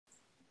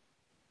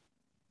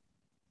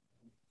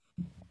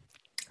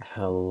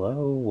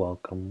Hello,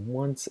 welcome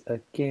once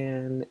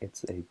again.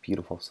 It's a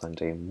beautiful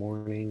Sunday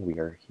morning. We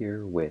are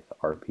here with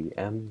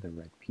RPM, the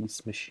Red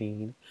Peace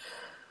Machine.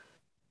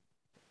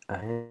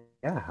 And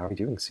yeah, how are you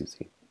doing,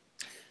 Susie?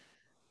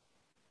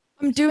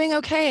 I'm doing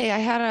okay. I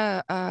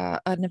had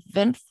an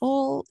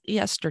eventful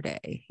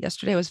yesterday.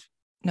 Yesterday was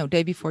no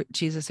day before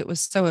Jesus. It was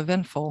so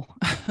eventful.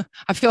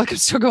 I feel like I'm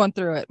still going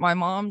through it. My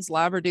mom's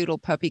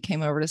Labradoodle puppy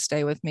came over to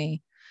stay with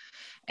me,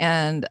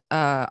 and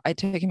I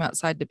took him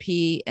outside to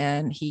pee,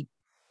 and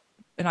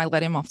I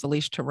let him off the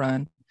leash to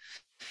run.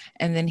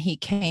 And then he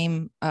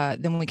came.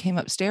 Then we came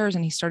upstairs,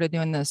 and he started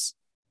doing this,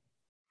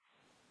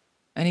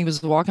 and he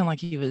was walking like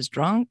he was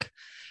drunk,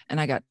 and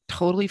I got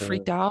totally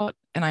freaked Mm. out,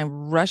 and I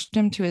rushed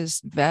him to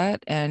his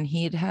vet, and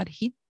he had had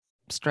heat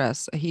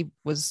stress. He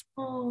was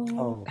Oh,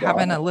 Oh,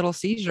 having a little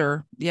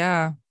seizure.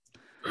 Yeah.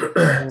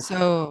 oh,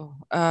 So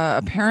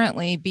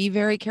apparently be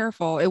very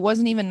careful. It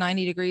wasn't even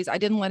 90 degrees. I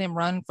didn't let him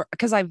run for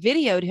because I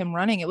videoed him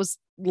running. It was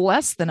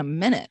less than a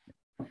minute.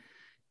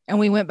 And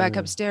we went back mm,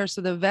 upstairs.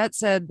 So the vet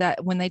said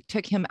that when they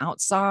took him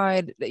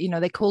outside,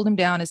 they cooled him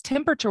down. His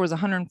temperature was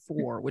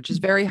 104, which is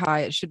very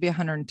high. It should be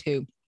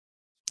 102.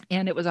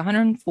 And it was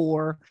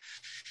 104.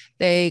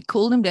 They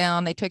cooled him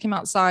down. They took him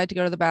outside to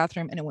go to the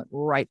bathroom and it went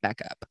right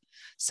back up.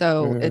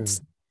 So mm. it's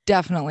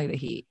definitely the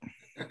heat.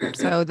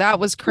 So that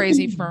was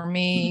crazy for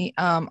me.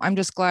 I'm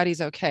just glad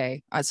he's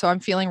okay. So I'm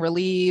feeling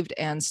relieved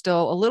and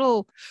still a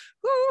little.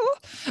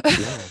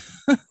 Yeah.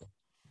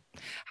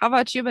 How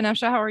about you,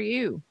 Benesha? How are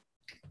you?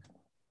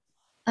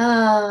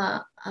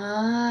 I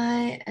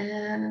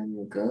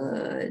am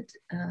good.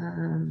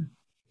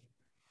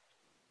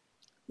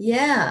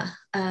 Yeah,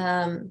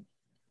 I'm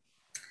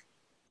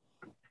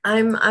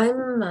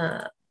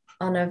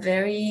on a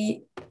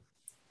very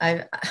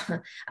I've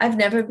I've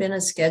never been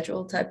a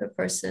scheduled type of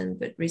person,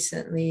 but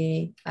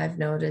recently I've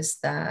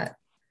noticed that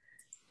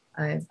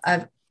I've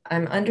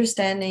I'm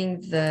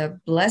understanding the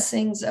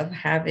blessings of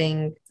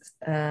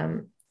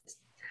um,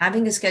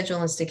 having a schedule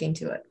and sticking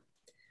to it.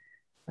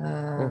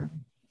 Mm. Um,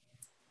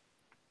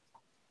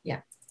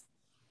 yeah.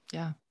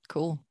 Yeah,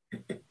 cool.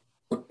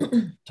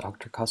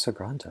 Dr.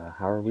 Casagrande,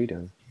 how are we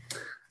doing?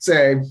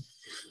 Same.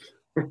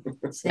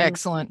 Same,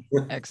 Excellent.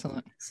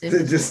 Excellent. same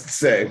as Just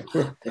same.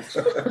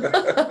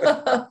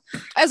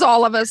 As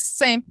all of us,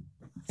 same.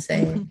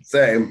 same.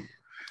 Same.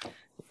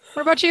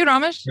 What about you,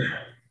 Ramesh?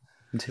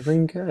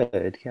 Doing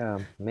good, yeah,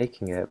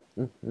 making it.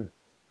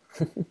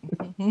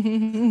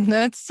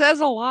 That says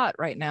a lot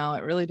right now.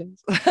 It really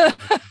does.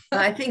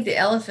 I think the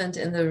elephant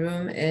in the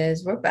room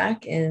is we're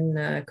back in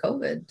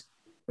COVID.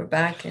 We're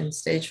back in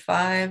stage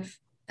 5.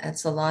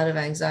 That's a lot of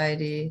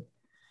anxiety,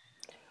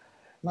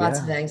 lots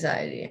of Yeah,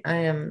 anxiety. I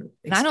am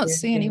And I don't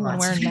see experiencing anyone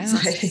lots of wearing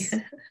anxiety.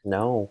 masks.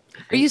 no.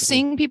 Are you Mm-mm.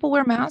 seeing people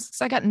wear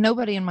masks? I got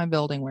nobody in my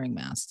building wearing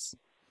masks.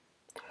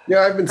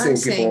 Yeah, I've been I'm seeing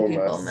seeing people in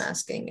people masks.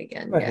 masking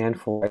again. A Yeah.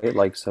 handful, right?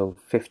 Like, so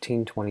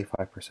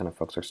 15-25% of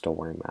folks are still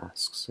wearing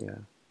masks, yeah.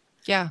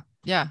 Yeah.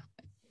 Yeah.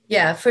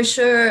 Yeah, for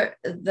sure.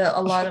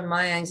 A lot of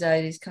my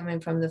anxiety is coming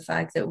from the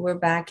fact that we're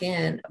back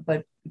in,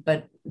 but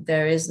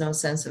there is no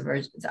sense of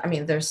urgency. I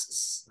mean,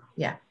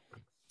 yeah.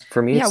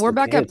 For me, Yeah. it's We're the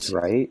back up. kids,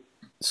 right?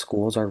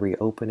 Schools are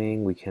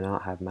reopening. We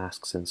cannot have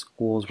masks in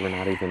schools. We're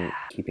not even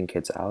keeping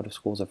kids out of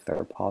schools if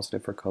they're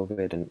positive for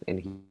COVID.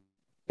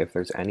 If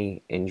there's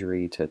any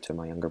injury to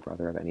my younger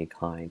brother of any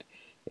kind,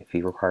 if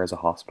he requires a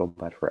hospital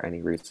bed for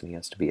any reason, he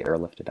has to be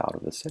airlifted out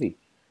of the city.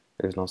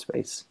 There's no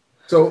space.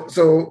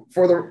 So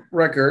for the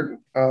record,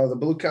 the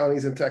blue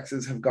counties in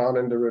Texas have gone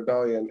into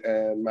rebellion,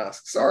 and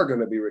masks are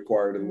going to be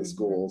required in the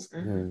schools.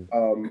 Mm.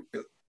 Um,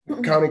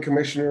 County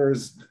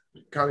commissioners,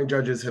 county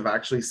judges have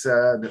actually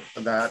said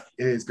that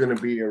it is going to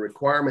be a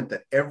requirement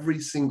that every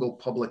single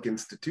public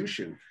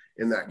institution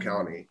in that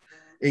county,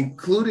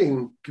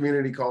 including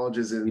community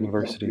colleges and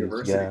Universities,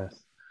 universities, yeah.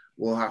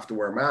 will have to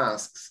wear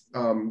masks.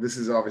 This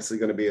is obviously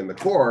going to be in the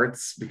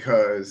courts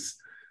because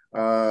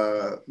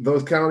those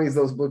blue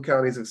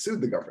counties have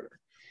sued the governor.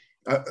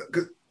 Uh,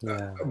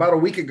 Yeah. about a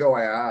week ago,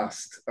 I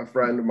asked a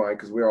friend of mine,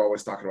 because we were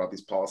always talking about these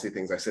policy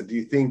things. I said, do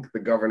you think the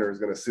governor is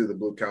going to sue the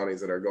blue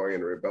counties that are going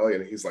into rebellion?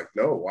 And he's like,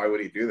 no, why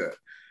would he do that?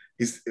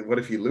 What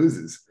if he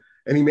loses?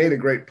 And he made a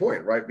great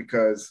point, right?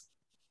 Because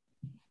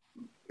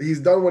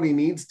he's done what he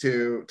needs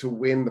to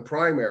win the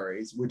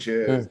primaries, which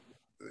is,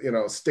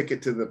 Mm. stick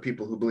it to the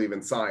people who believe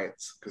in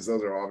science, because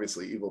those are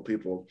obviously evil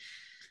people.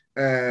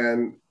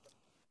 And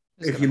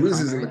Who's if going he to loses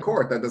in primary the them?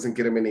 court, that doesn't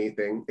get him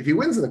anything. If he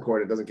wins in the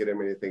court, it doesn't get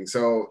him anything.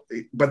 So,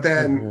 but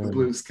then the Hmm.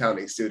 Blues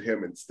County sued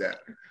him instead.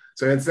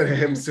 So instead of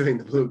him suing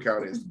the Blue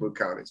Counties, the Blue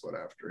Counties went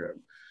after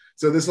him.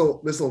 So this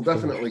will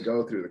definitely Interesting.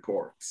 go through the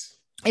courts.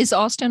 Is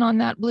Austin on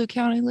that blue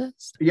county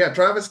list? Yeah,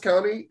 Travis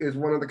County is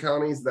one of the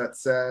counties that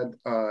said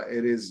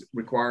it is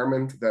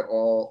requirement that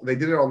they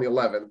did it on the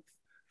 11th,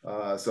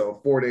 so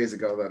 4 days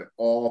ago, that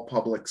all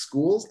public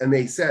schools, and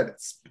they said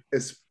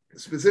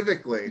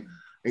specifically,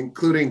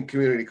 including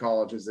community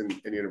colleges and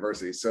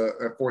universities. So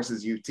it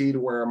forces UT to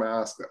wear a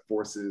mask, that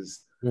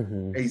forces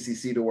Hmm.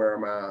 ACC to wear a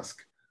mask.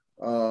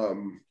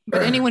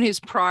 But anyone who's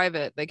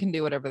private, they can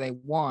do whatever they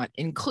want,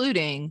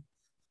 including,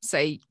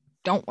 say,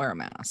 don't wear a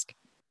mask.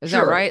 Is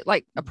Sure. that right?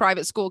 Like a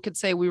private school could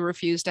say, we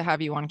refuse to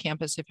have you on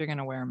campus if you're going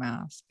to wear a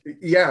mask.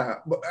 Yeah,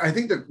 but I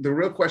think the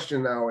real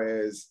question now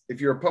is, if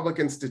you're a public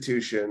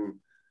institution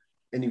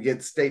and you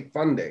get state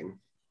funding,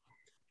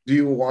 do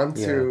you want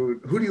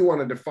to, who do you want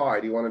to defy?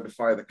 Do you want to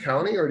defy the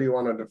county, or do you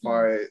want to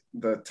defy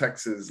the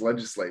Texas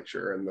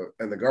legislature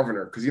and the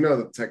governor? Because you know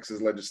the Texas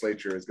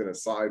legislature is going to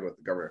side with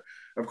the governor.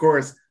 Of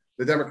course,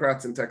 the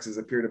Democrats in Texas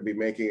appear to be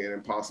making it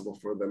impossible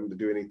for them to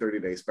do any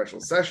 30-day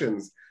special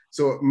sessions.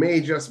 So it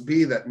may just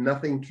be that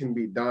nothing can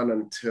be done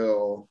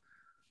until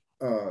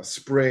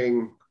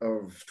spring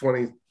of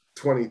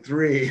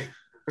 2023,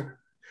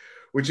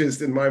 which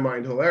is in my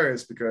mind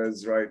hilarious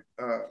because, right,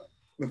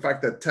 the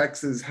fact that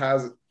Texas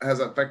has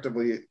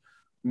effectively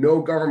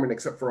no government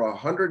except for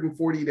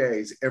 140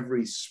 days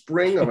every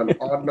spring of an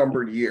odd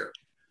numbered year.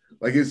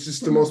 Like, it's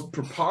just the most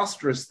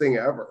preposterous thing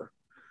ever.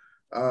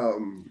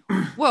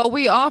 Well,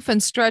 we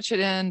often stretch it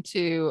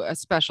into a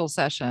special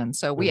session,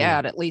 so we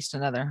add at least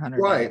another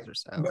 100 days or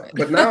so. Right?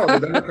 But now the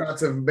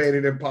Democrats have made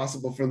it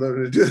impossible for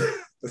them to do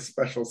the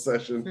special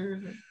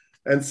session,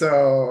 and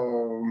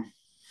so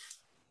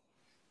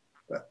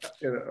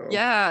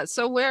Yeah.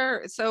 So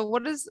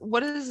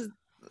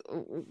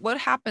what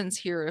happens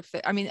here if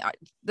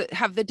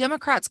have the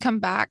Democrats come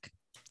back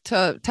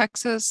to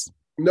Texas?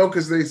 No,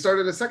 because they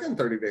started a second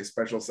 30-day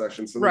special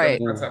session, so the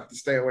Democrats have to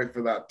stay away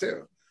for that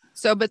too.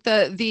 So, but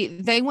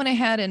they went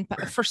ahead and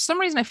for some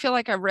reason, I feel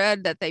like I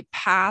read that they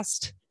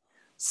passed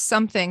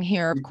something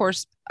here. Of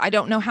course, I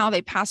don't know how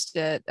they passed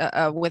it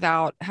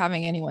without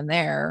having anyone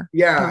there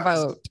to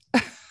vote.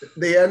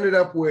 They ended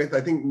up with,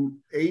 I think,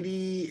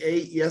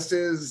 88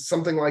 yeses,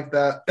 something like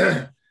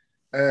that.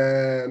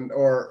 And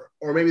or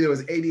maybe there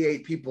was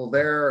 88 people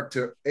there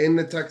in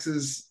the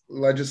Texas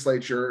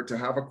legislature. To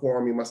have a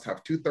quorum, you must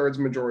have 2/3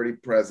 majority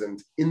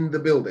present in the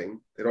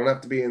building. They don't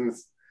have to be in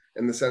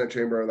the Senate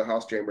chamber or the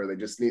House chamber. They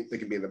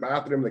can be in the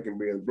bathroom, they can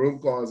be in the broom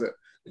closet.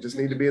 They just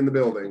need to be in the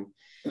building.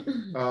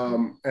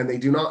 And they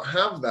do not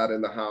have that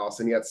in the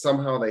House. And yet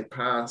somehow they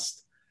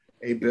passed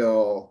a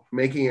bill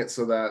making it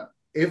so that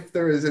if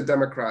there is a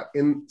Democrat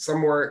in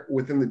somewhere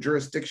within the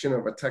jurisdiction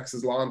of a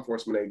Texas law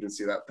enforcement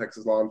agency, that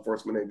Texas law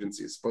enforcement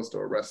agency is supposed to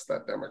arrest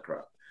that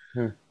Democrat.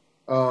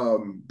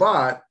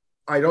 But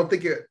I don't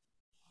think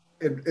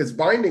it's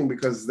binding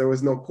because there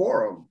was no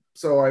quorum.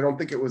 So I don't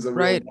think it was a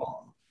real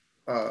law.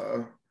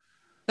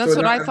 That's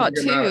what I thought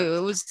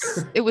too.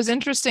 It was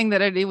interesting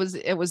that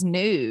it was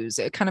news.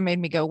 It kind of made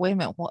me go, wait a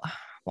minute,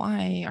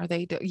 why are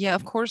they? Yeah,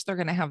 of course they're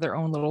going to have their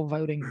own little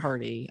voting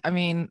party. I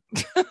mean,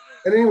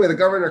 and anyway, the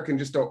governor can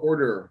just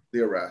order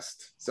the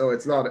arrest, so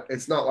it's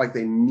not like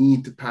they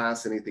need to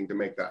pass anything to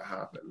make that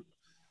happen.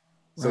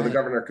 So the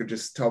governor could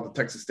just tell the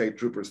Texas state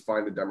troopers,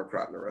 find a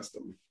Democrat and arrest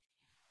them.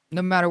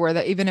 No matter where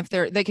even if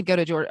they could go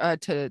to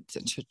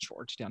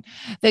Georgetown,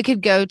 they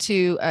could go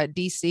to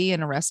DC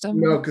and arrest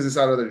them. No, because it's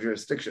out of their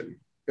jurisdiction.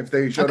 If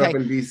they showed up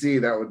in DC,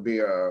 that would be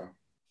a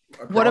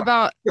what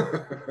about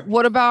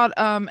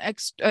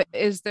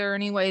is there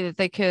any way that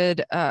they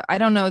could I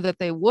don't know that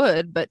they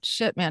would, but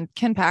shit, man,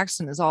 Ken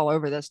Paxton is all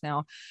over this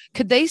now.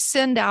 Could they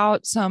send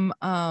out some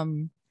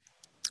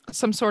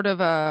sort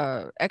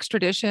of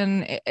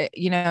extradition,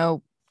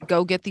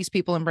 go get these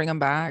people and bring them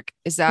back?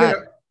 Is that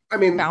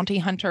bounty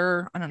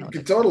hunter? I don't know. You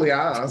could totally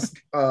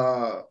ask.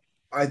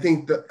 I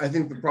think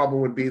the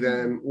problem would be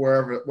then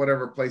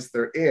whatever place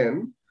they're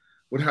in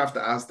would have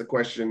to ask the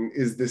question,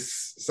 is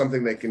this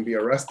something they can be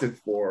arrested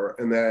for?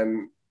 And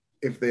then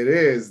if it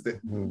is,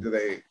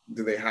 do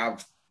they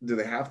have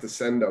to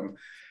send them?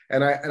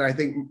 And I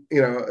think,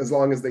 as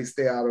long as they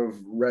stay out of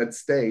red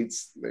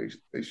states,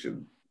 they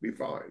should be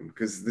fine,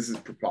 because this is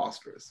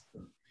preposterous.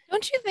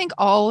 Don't you think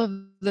all of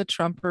the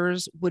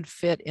Trumpers would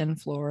fit in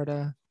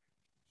Florida?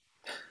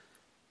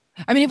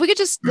 I mean, if we could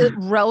just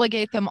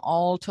relegate them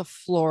all to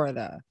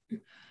Florida,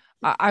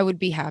 I would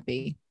be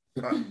happy.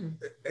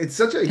 It's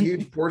such a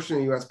huge portion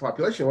of the U.S.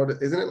 population.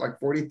 Isn't it like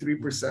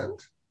 43%?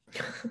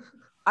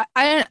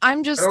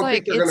 I'm just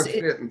think they're going to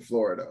fit in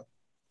Florida.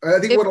 I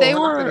think what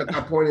will happen at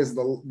that point is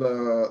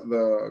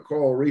the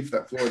coral reef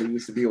that Florida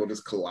used to be will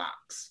just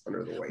collapse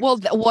under the weight. Well,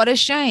 what a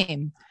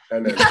shame.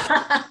 And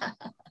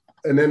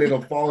then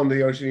it'll fall into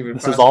the ocean even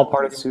faster. This is all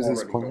part of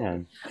Susie's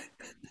plan.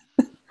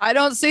 I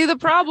don't see the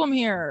problem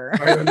here.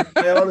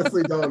 I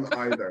honestly don't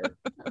either.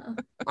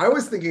 I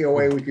was thinking a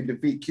way we could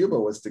defeat Cuba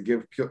was to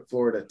give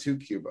Florida to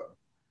Cuba.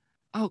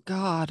 Oh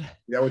God!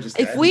 That would just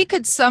if we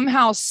could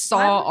somehow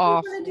saw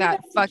off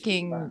that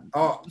fucking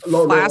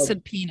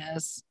flaccid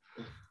penis.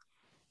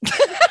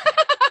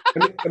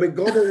 I mean,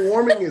 global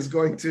warming is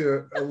going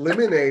to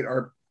eliminate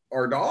our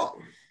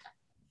dong.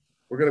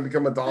 We're going to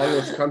become a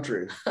dongless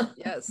country.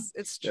 Yes,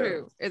 it's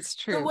true. Yeah. It's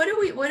true. So what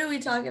are we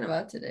talking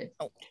about today?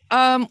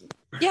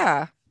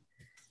 Yeah.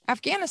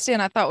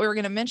 Afghanistan, I thought we were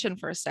going to mention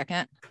for a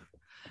second,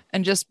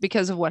 and just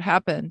because of what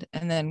happened,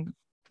 and then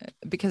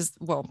because,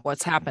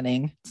 what's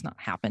happening, it's not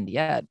happened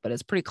yet, but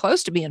it's pretty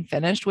close to being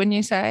finished, wouldn't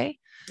you say?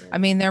 I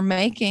mean, they're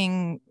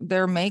making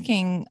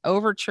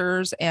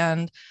overtures,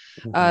 and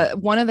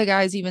one of the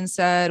guys even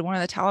said, one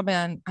of the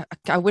Taliban,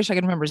 I wish I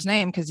could remember his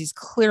name because he's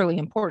clearly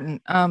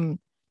important,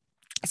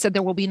 said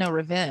there will be no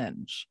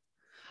revenge,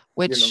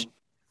 which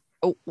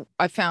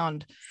I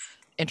found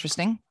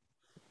interesting.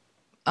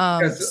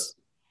 Yes.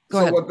 Go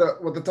so ahead.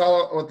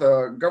 what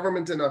the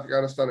government in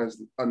Afghanistan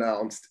has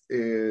announced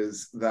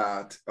is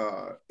that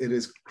it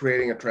is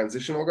creating a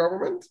transitional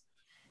government.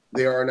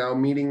 They are now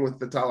meeting with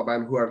the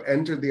Taliban, who have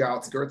entered the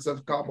outskirts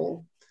of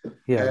Kabul,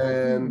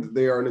 and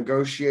they are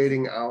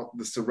negotiating out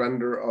the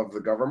surrender of the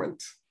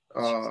government.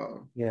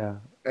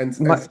 And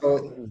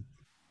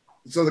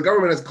so the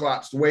government has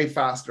collapsed way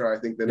faster, I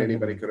think, than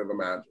anybody could have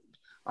imagined.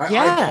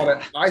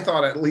 I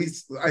thought at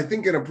least, I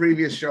think in a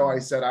previous show I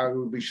said I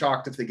would be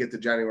shocked if they get to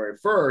January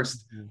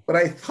 1st, but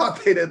I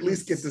thought they'd at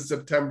least get to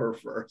September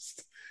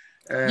 1st.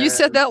 You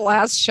said that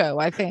last show,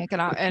 I think,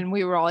 and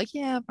we were all like,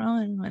 yeah,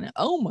 probably.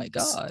 Oh my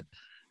God.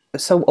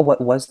 So what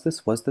was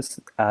this? Was this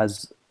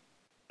as,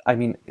 I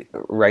mean,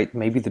 right,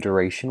 maybe the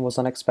duration was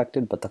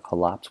unexpected, but the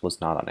collapse was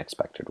not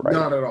unexpected, right?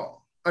 Not at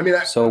all. I mean,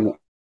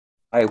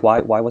 why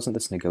wasn't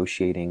this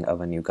negotiating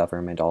of a new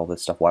government, all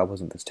this stuff, why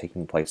wasn't this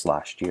taking place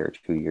last year,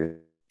 2 years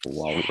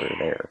while we were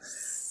there?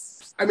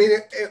 I mean,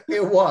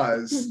 it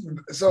was.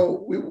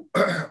 So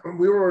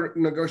we were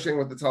negotiating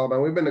with the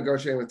Taliban. We've been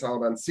negotiating with the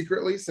Taliban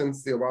secretly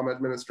since the Obama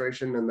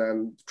administration, and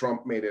then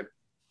Trump made it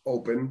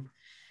open.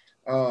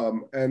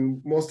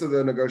 And most of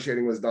the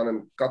negotiating was done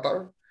in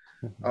Qatar.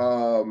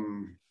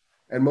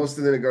 And most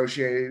of the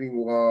negotiating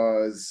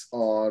was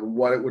on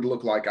what it would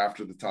look like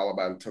after the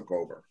Taliban took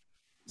over.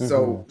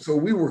 So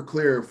we were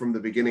clear from the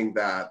beginning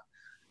that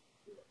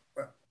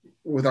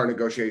with our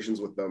negotiations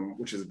with them,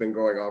 which has been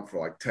going on for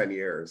like 10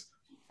 years,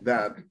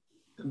 that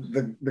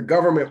the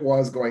government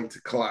was going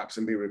to collapse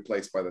and be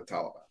replaced by the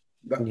Taliban.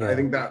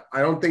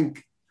 I don't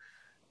think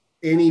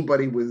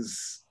anybody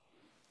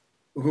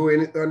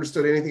who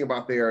understood anything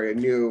about the area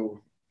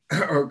knew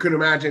or could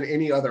imagine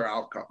any other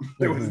outcome.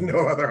 There was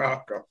no other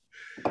outcome.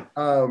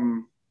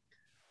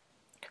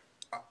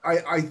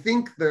 I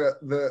think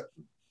the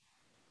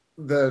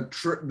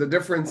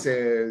difference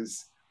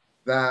is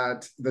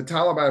that the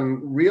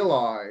Taliban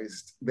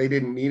realized they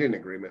didn't need an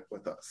agreement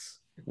with us.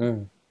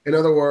 In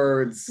other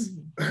words,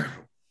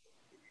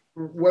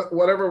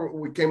 whatever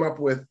we came up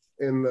with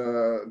in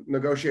the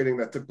negotiating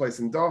that took place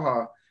in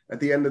Doha, at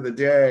the end of the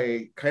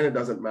day, kind of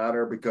doesn't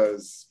matter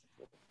because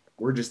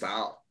we're just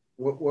out.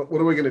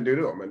 What are we going to do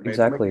to them?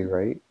 Exactly,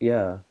 right?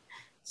 Yeah.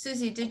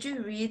 Susie, did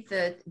you read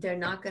that they're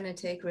not going to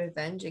take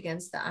revenge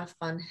against the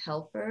Afghan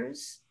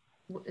helpers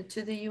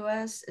to the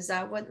U.S.? Is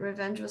that what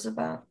revenge was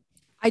about?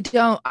 I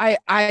don't.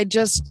 I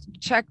just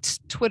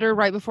checked Twitter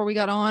right before we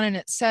got on, and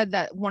it said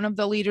that one of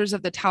the leaders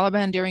of the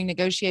Taliban during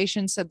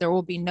negotiations said there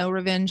will be no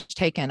revenge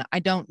taken. I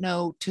don't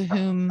know to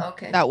whom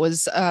that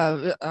was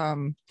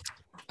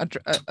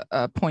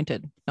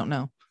pointed. Don't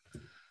know.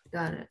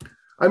 Got it.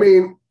 I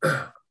mean,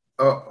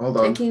 hold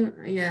on.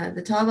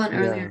 The Taliban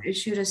earlier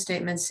issued a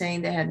statement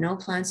saying they had no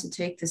plans to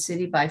take the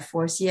city by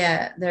force.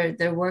 Yeah,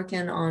 they're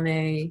working on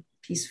a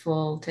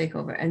peaceful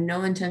takeover and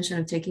no intention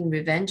of taking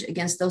revenge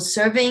against those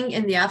serving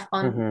in the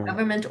Afghan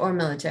government or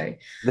military.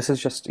 This is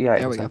just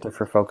incentive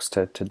for folks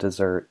to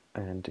desert,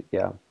 and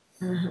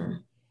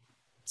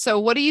So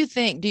what do you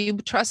think? Do you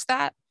trust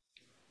that?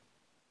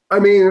 I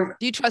mean,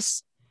 do you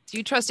trust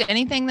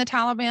anything the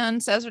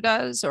Taliban says or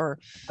does? Or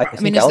I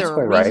mean, is there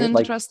a reason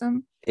to trust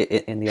them?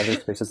 In the other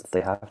spaces that they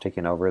have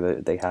taken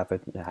over,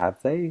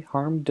 have they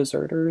harmed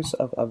deserters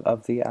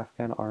of the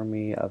Afghan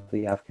army, of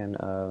the Afghan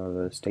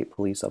state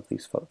police, of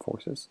these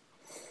forces?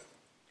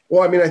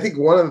 Well, I mean, I think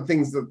one of the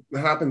things that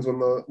happens when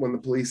the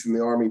police and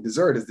the army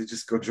desert is they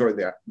just go join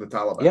the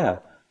Taliban. Yeah.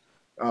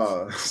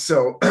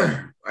 So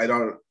I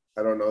don't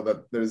know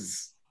that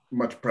there's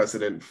much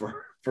precedent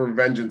for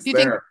vengeance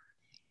there.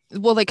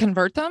 Will they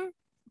convert them?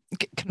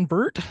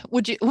 Convert?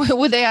 Would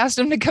they ask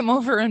them to come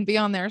over and be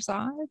on their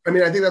side? I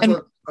mean, I think that's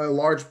what a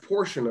large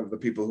portion of the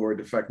people who are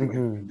defecting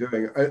are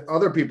doing.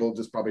 Other people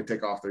just probably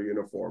take off their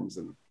uniforms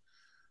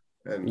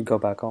and go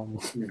back home.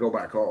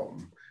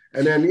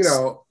 And then,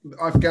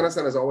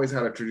 Afghanistan has always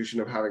had a tradition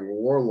of having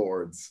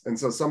warlords. And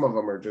so some of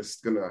them are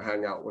just going to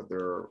hang out with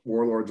their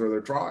warlords or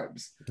their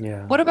tribes.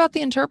 Yeah. What about the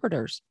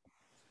interpreters?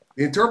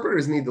 The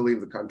interpreters need to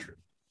leave the country.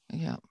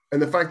 Yeah.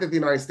 And the fact that the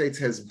United States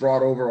has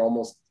brought over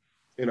almost,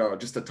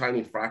 just a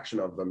tiny fraction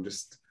of them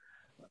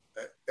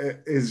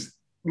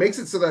makes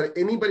it so that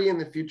anybody in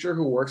the future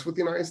who works with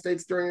the United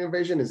States during an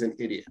invasion is an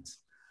idiot.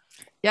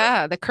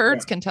 Yeah, the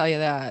Kurds can tell you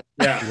that.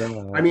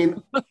 Yeah. I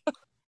mean,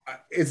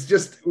 it's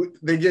just,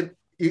 they get,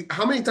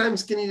 how many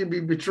times can you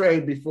be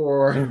betrayed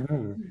before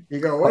you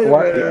go, wait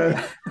a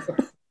minute?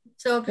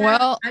 So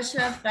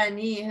Ashraf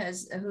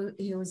Ghani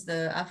he was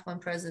the Afghan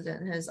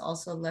president, has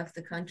also left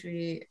the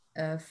country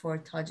for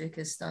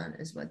Tajikistan,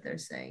 is what they're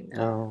saying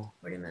now.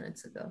 40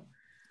 minutes ago.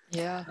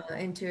 Yeah.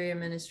 Interior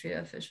Ministry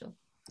official.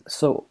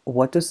 So,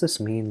 what does this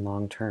mean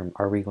long term?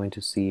 Are we going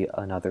to see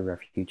another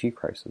refugee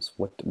crisis?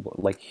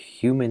 Like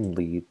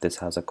humanly, this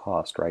has a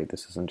cost, right?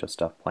 This isn't just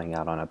stuff playing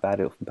out on a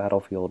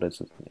battlefield.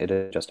 It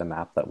is just a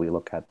map that we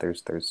look at.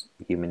 There's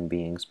human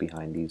beings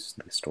behind these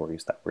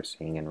stories that we're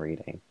seeing and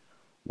reading.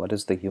 What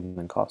is the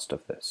human cost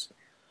of this?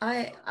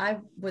 I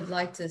would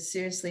like to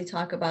seriously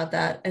talk about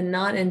that, and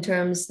not in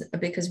terms,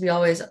 because we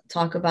always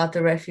talk about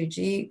the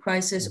refugee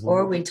crisis, Hmm.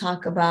 or we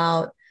talk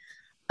about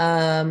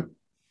um,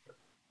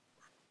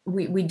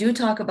 we do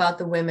talk about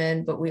the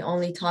women, but we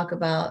only talk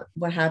about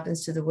what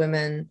happens to the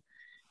women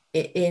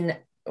in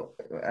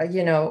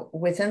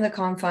within the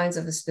confines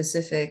of a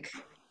specific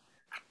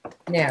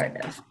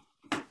narrative.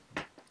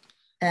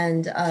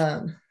 And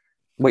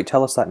Wait,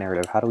 tell us that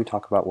narrative. How do we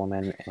talk about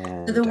women the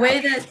and how?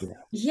 way that, Yeah.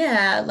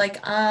 yeah, like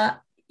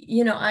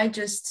I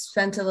just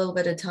spent a little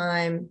bit of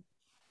time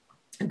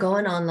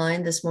going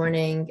online this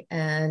morning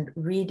and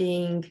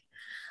reading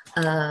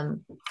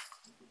um,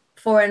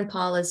 foreign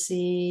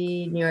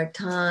policy, New York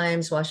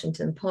Times,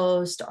 Washington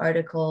Post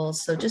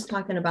articles. So just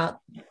talking about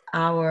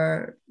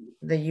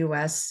the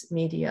US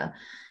media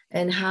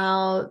and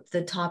how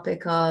the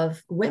topic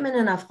of women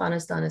in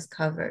Afghanistan is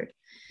covered.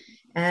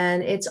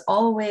 And it's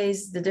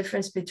always the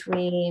difference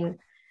between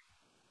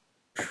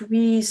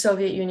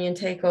pre-Soviet Union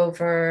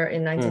takeover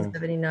in Mm.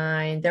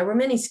 1979. There were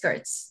mini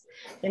skirts.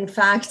 In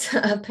fact,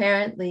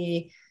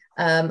 apparently,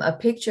 a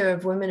picture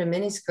of women in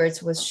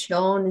miniskirts was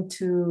shown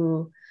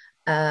to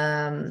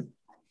um,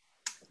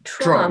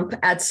 Trump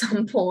at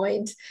some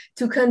point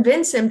to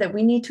convince him that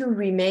we need to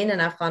remain in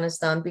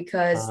Afghanistan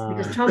because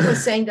Trump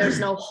was saying there's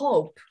no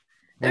hope.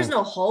 There's Mm.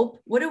 no hope.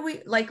 What are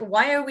we like?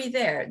 Why are we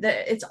there?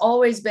 It's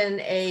always been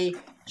a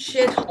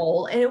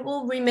shithole, and it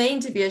will remain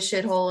to be a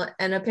shithole.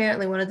 And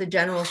apparently, one of the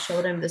generals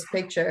showed him this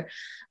picture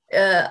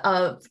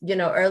of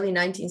early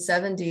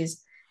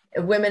 1970s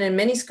women in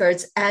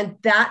miniskirts, and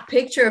that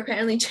picture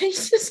apparently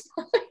changed his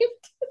mind.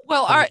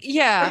 Well,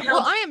 yeah.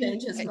 Well, I am.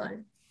 Change his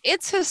mind.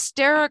 It's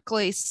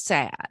hysterically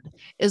sad,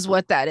 is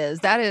what that is.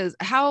 That is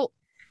how.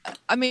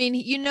 I mean,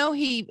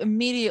 he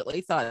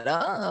immediately thought,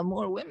 "Oh,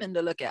 more women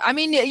to look at." I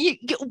mean,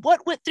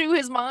 what went through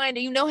his mind?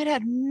 It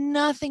had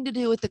nothing to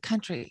do with the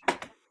country.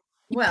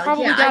 You Well,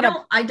 probably yeah,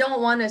 got I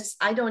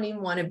don't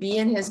even want to be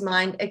in his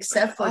mind,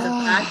 except for the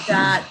fact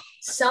that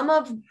some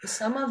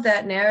of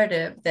that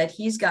narrative that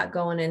he's got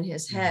going in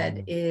his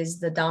head is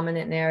the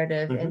dominant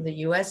narrative in the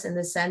US, in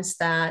the sense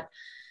that,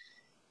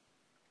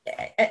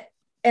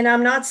 and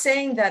I'm not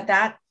saying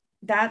that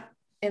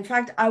in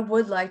fact, I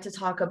would like to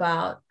talk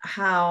about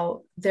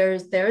how there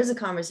is a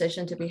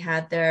conversation to be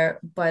had there,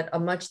 but a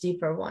much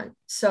deeper one.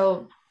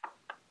 So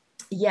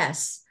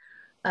yes,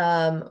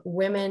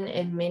 women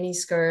in mini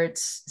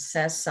skirts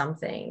says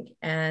something,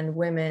 and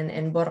women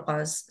in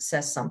burqas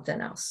says something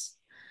else.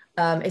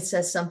 It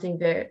says something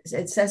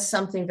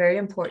very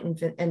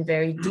important and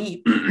very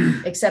deep,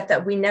 except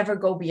that we never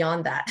go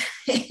beyond that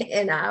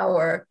in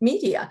our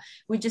media.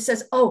 We just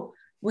says, oh,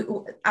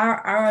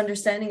 our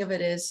understanding of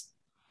it is,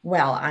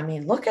 well, I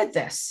mean, look at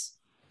this.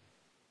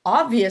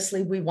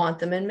 Obviously, we want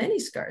them in mini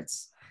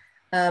skirts.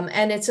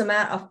 And it's a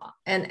matter of,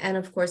 and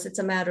of course, it's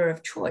a matter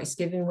of choice,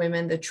 giving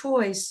women the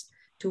choice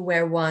to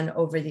wear one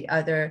over the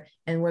other,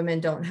 and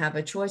women don't have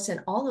a choice. And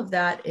all of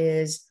that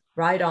is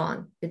right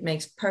on. It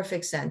makes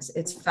perfect sense.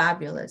 It's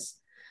fabulous.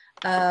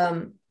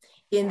 In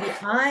the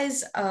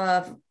eyes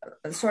of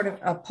sort of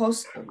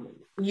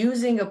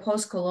using a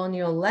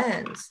post-colonial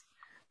lens,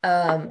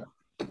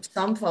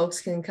 some folks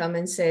can come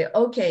and say,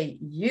 okay,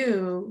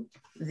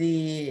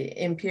 the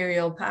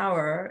imperial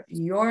power,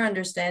 your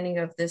understanding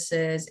of this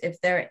is, if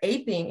the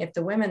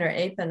women are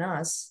aping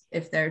us,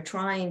 if they're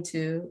trying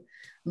to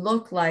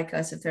look like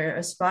us, if they're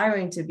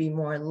aspiring to be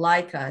more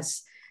like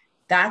us,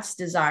 that's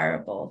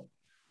desirable,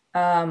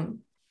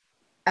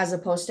 as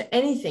opposed to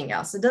anything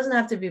else. It doesn't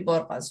have to be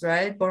burqas,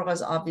 right?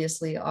 Burqas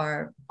obviously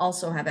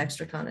also have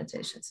extra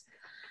connotations.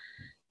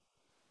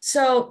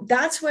 So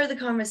that's where the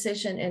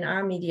conversation in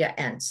our media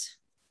ends.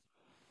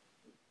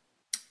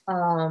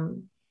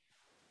 And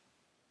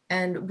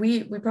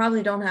we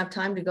probably don't have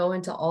time to go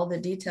into all the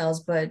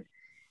details, but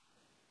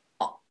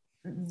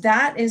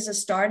that is a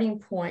starting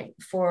point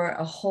for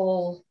a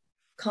whole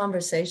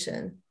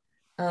conversation,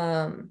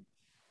 I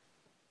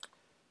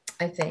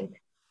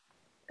think,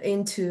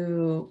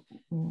 into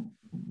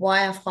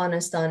why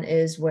Afghanistan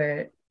is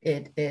where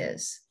it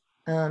is.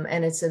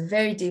 And it's a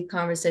very deep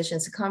conversation.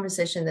 It's a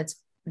conversation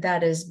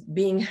that is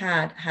being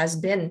had, has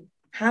been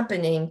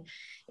happening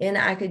in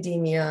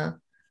academia.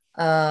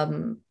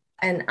 And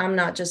I'm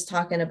not just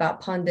talking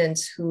about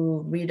pundits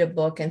who read a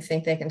book and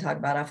think they can talk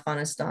about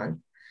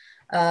Afghanistan.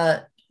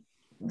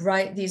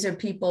 Right? These are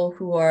people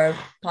who are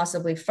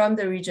possibly from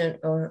the region,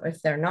 or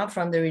if they're not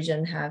from the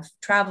region, have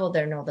traveled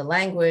there, know the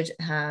language,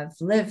 have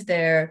lived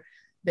there,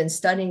 been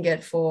studying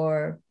it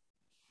for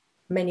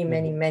many,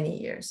 many, many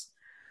years,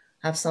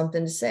 have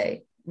something to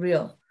say,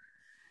 real.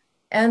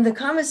 And the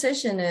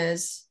conversation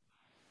is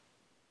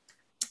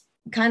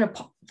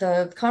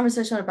the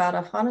conversation about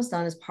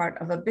Afghanistan is part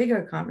of a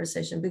bigger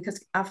conversation,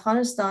 because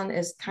Afghanistan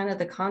is kind of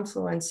the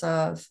confluence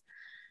of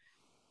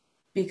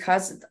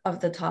because of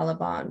the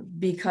Taliban,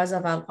 because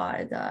of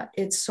Al-Qaeda.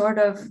 It's sort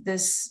of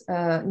this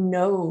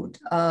node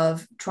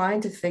of trying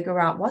to figure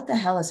out what the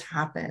hell has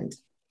happened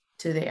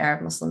to the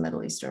Arab Muslim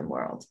Middle Eastern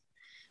world.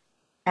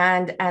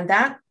 And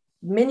that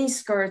mini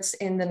skirts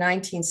in the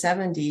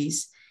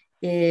 1970s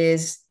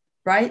is,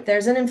 right,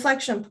 there's an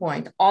inflection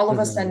point. All of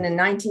a sudden in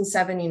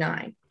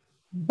 1979,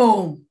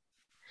 boom,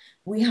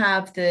 we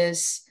have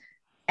this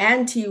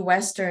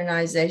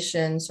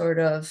anti-Westernization sort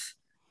of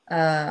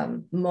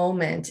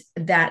moment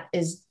that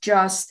is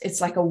just,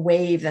 it's like a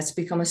wave that's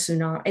become a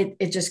tsunami.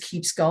 It just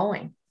keeps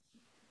going.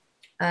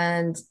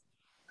 And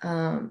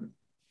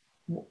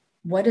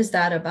what is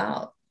that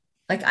about?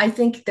 Like, I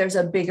think there's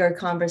a bigger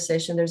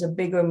conversation, there's a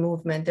bigger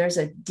movement, there's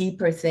a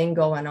deeper thing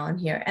going on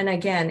here. And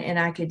again, in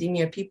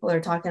academia, people are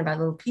talking about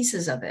little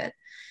pieces of it.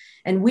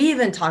 And we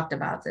even talked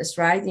about this,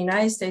 right? The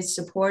United States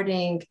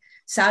supporting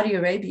Saudi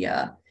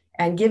Arabia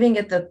and giving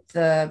it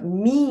the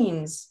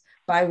means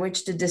by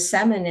which to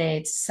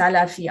disseminate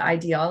Salafi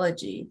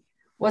ideology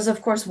was,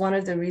 of course, one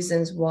of the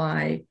reasons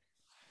why,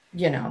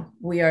 you know,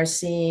 we are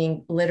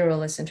seeing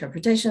literalist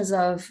interpretations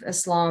of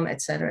Islam,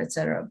 et cetera, et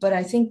cetera. But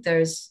I think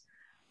there's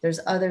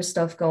other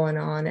stuff going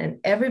on, and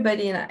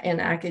everybody in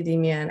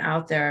academia and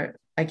out there,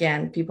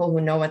 again, people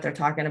who know what they're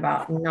talking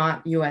about,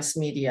 not US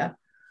media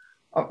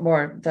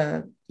or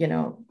the, you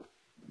know,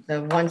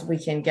 the ones we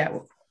can get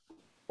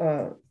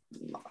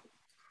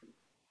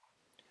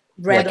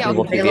readily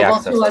available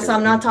to us.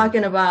 I'm not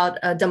talking about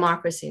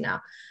democracy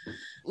now.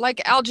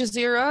 Like Al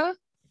Jazeera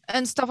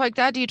and stuff like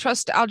that. Do you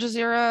trust Al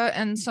Jazeera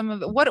and some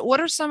of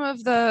what are some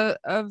of the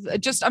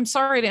just, I'm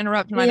sorry to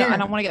interrupt, and I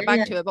don't want to get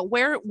back to it, but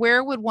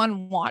where would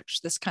one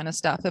watch this kind of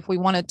stuff if we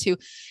wanted to,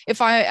 if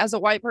I as a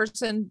white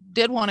person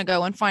did want to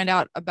go and find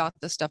out about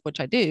this stuff, which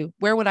I do,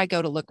 where would I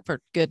go to look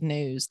for good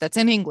news that's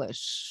in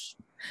English?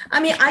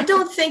 I mean, I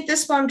don't think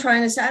this is what I'm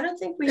trying to say. I don't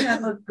think we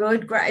have a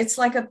good, it's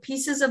like a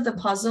pieces of the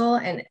puzzle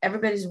and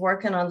everybody's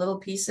working on little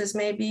pieces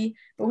maybe,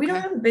 but we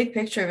don't have a big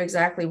picture of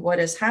exactly what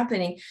is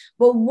happening.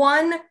 But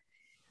one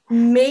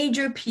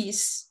major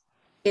piece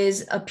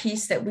is a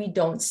piece that we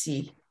don't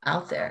see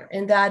out there.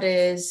 And that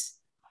is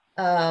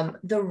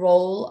the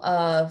role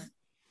of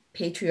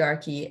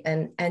patriarchy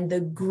and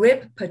the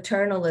grip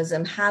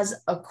paternalism has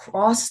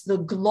across the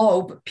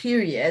globe,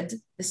 period.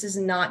 This is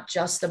not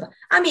just about,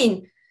 I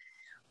mean,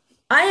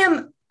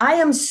 I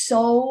am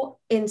so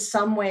in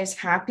some ways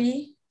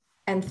happy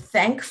and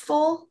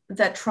thankful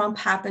that Trump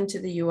happened to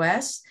the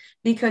US,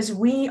 because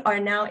we are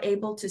now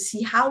able to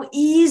see how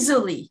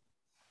easily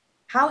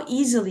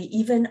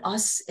even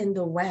us in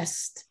the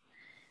West,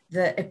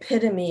 the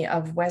epitome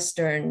of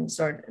Western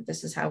sort of,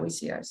 this is how we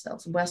see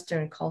ourselves,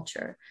 Western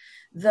culture,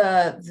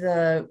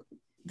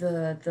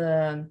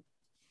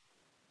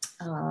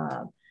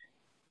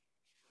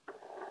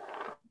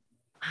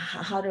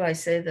 how do I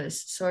say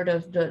this? Sort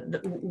of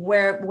the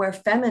where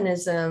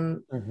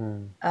feminism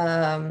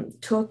has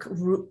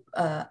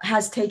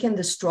taken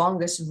the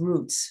strongest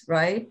roots,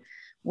 right?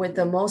 With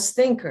the most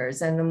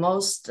thinkers and the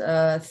most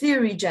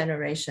theory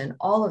generation,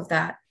 all of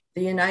that,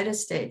 the United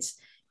States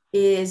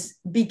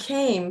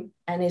became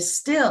and is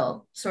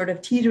still sort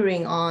of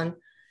teetering on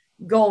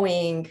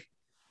going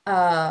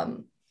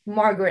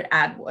Margaret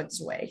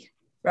Atwood's way,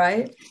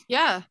 right?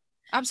 Yeah,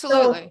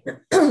 absolutely.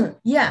 So,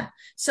 yeah.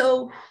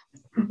 So,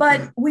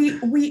 but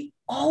we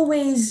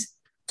always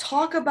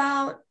talk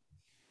about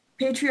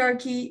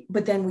patriarchy,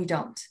 but then we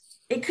don't.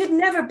 It could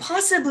never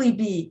possibly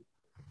be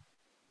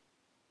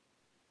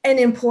an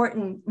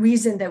important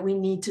reason that we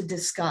need to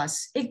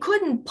discuss. It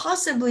couldn't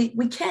possibly,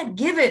 we can't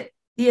give it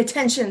the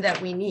attention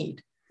that we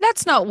need.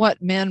 That's not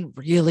what men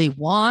really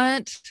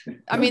want.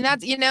 I mean,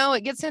 that's, you know,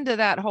 it gets into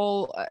that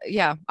whole,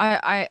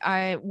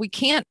 we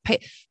can't pay.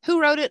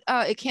 Who wrote it?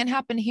 It Can't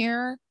Happen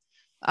Here.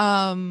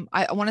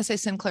 I want to say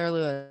Sinclair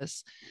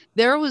Lewis.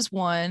 There was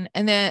one.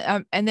 And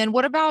then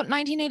what about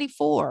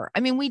 1984? I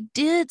mean,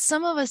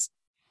 some of us,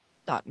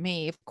 not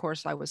me, of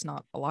course, I was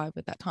not alive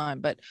at that time,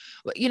 but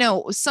you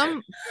know,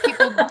 some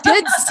people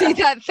did see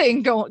that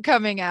thing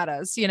coming at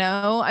us, you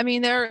know. I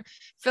mean,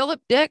 Philip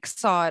Dick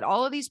saw it.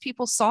 All of these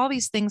people saw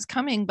these things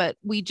coming, but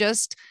we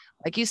just,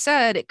 like you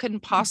said, it couldn't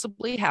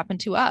possibly happen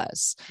to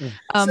us.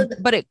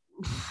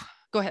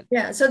 Go ahead.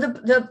 Yeah.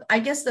 So I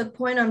guess the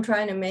point I'm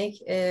trying to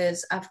make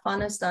is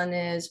Afghanistan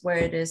is where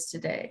it is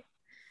today.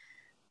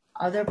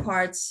 Other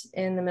parts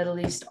in the Middle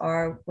East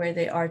are where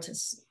they are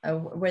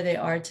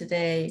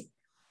today.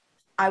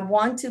 I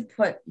want to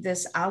put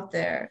this out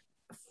there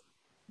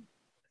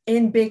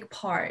in big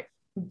part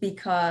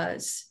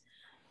because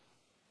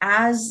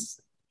as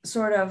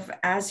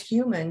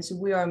humans,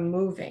 we are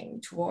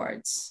moving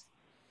towards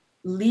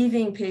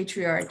leaving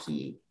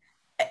patriarchy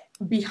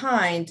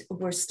behind.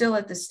 We're still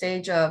at the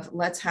stage of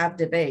let's have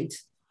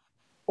debate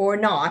or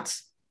not.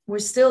 We're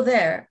still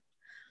there,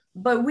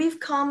 but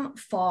we've come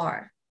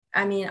far.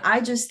 I mean,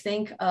 I just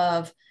think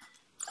of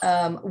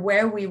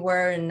where we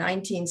were in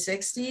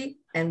 1960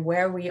 and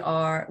where we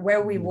were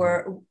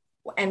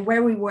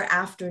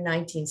after the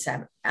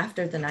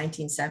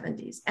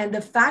 1970s. And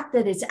the fact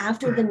that it's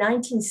after the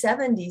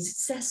 1970s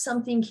says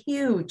something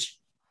huge.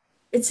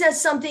 It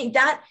says something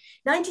that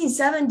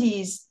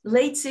 1970s,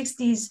 late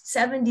 60s,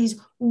 70s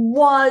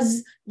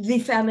was the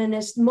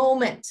feminist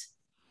moment.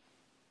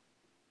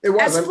 It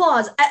wasn't.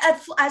 Flawed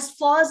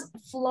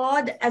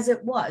as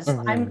it was.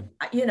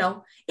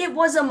 It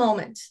was a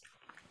moment,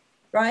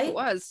 right? It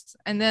was.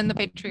 And then the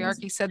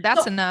patriarchy said,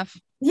 that's enough.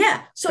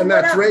 Yeah. So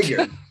that's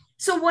Reagan.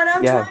 So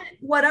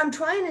what I'm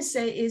trying to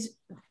say is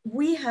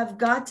we have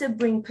got to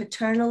bring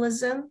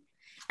paternalism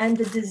and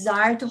the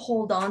desire to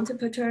hold on to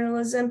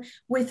paternalism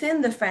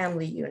within the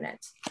family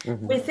unit,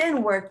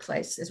 within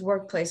workplaces,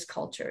 workplace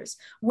cultures,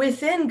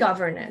 within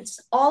governance,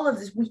 all of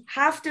this. We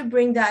have to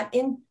bring that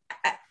in.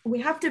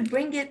 We have to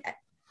bring it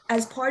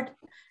as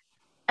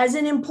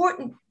an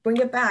important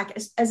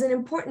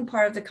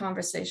part of the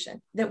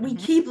conversation that we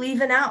keep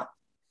leaving out.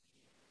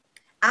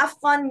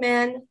 Afghan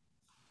men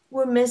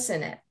were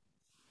missing it.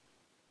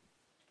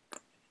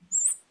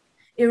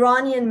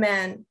 Iranian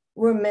men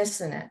were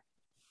missing it.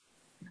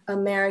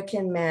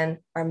 American men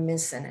are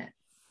missing it.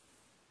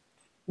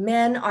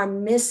 Men are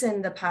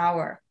missing the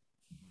power.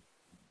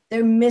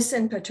 They're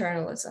missing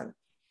paternalism.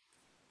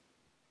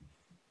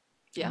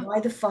 Yeah.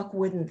 Why the fuck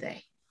wouldn't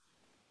they?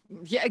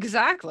 Yeah,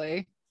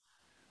 exactly.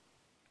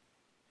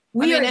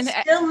 We are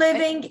still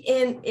living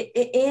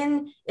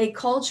in a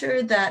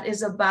culture that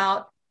is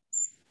about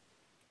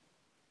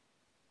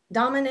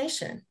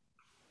domination.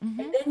 And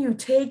then you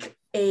take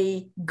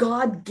a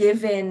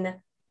God-given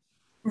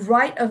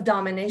right of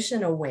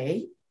domination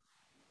away,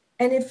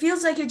 and it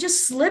feels like it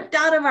just slipped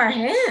out of our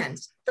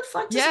hands. What the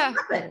fuck just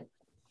happened?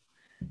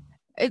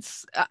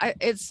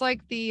 It's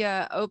like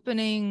the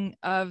opening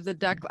of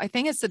I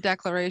think it's the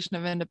Declaration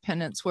of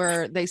Independence,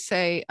 where they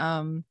say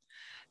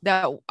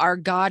that our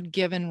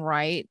God-given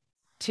right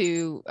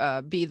to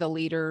be the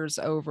leaders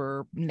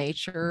over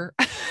nature.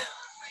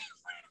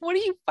 What are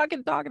you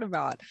fucking talking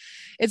about?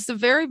 It's the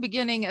very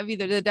beginning of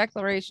either the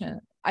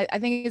Declaration. I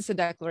think it's the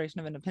Declaration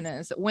of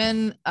Independence.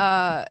 When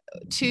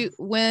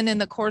in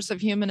the course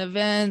of human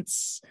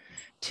events,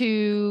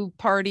 two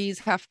parties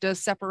have to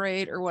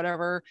separate or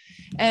whatever,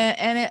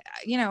 and it,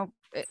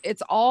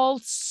 it's all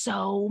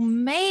so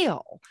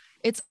male.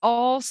 It's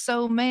all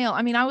so male.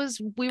 I mean,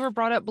 we were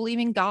brought up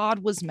believing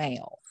God was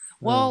male.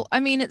 Well, I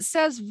mean, it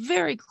says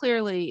very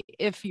clearly,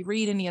 if you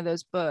read any of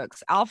those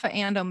books, Alpha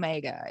and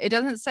Omega. It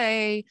doesn't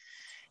say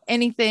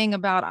anything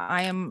about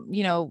I am,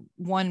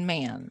 one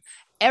man.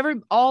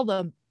 All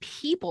the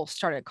people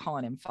started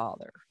calling him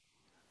father.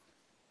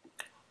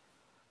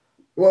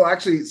 Well,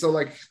 actually, so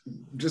like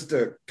just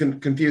to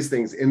confuse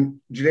things, in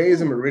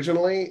Judaism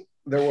originally,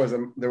 there was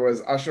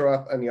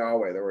Asheroth and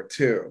Yahweh. There were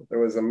two. There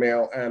was a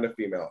male and a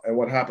female. And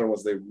what happened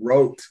was they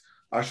wrote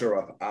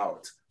Asheroth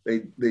out.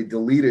 They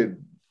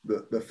deleted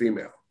the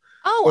female.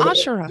 Oh,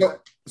 Asherah.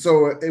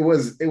 So it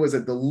was a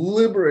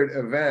deliberate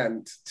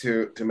event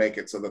to make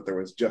it so that there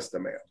was just a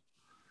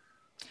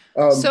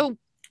male. So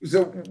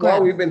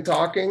while we've been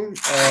talking,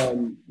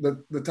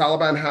 the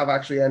Taliban have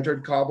actually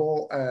entered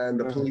Kabul and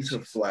the police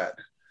have fled.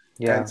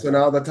 Yeah. And so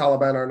now the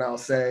Taliban are now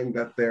saying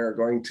that they're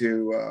going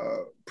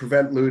to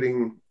prevent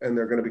looting and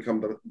they're going to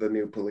become the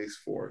new police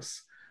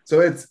force. So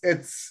it's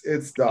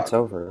done. It's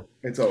over.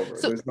 It's over.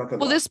 So there's nothing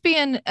will left. this be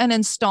an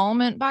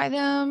installment by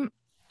them?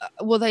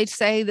 Will they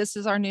say this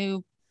is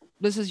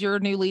your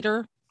new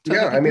leader?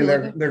 Yeah, I mean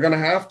they're going to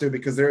have to,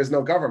 because there is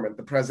no government.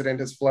 The president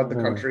has fled the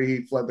country.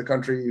 He fled the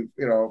country,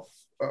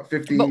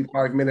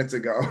 55 minutes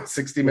ago,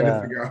 60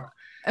 minutes ago.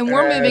 And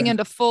we're moving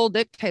into full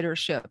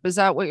dictatorship. Is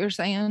that what you're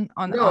saying?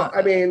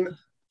 I mean,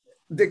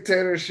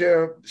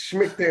 dictatorship,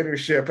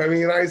 schmictatorship. I mean, the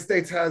United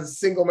States has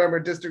single-member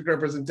district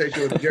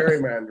representation with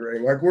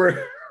gerrymandering. Like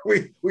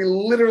we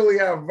literally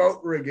have vote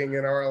rigging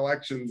in our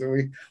elections,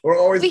 and we're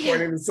always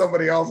pointing to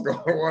somebody else going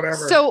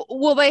whatever. So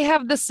will they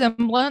have the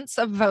semblance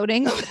of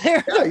voting over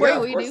there? Yeah, of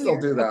course they'll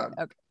do that.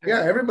 Okay.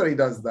 Yeah, everybody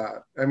does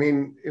that. I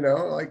mean,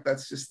 like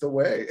that's just the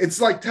way. It's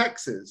like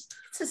Texas.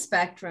 It's a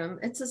spectrum.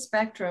 It's a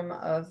spectrum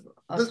of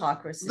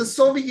autocracy. The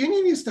Soviet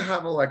Union used to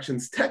have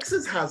elections.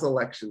 Texas has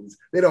elections.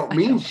 They don't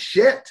mean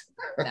shit.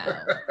 No.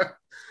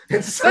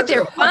 But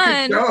they're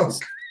fun.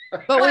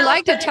 But we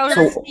like to tell it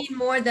does mean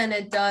more than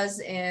it does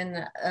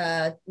in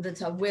in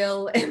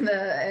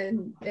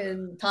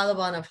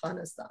Taliban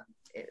Afghanistan.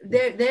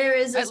 There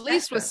is at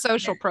least with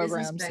social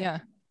programs. Yeah.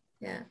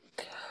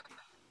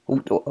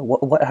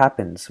 What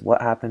happens?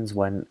 What happens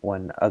when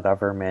a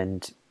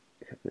government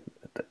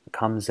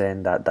comes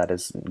in that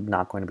is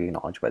not going to be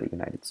acknowledged by the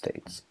United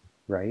States,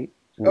 right?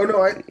 Oh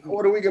no!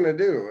 What are we going to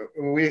do?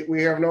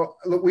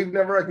 We've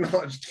never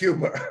acknowledged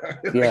Cuba.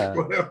 Yeah.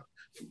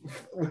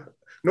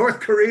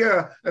 North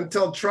Korea,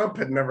 until Trump,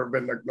 had never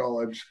been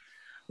acknowledged.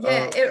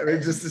 Yeah,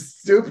 it's just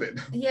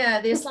stupid. Yeah,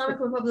 the Islamic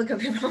Republic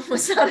of Iran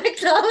was not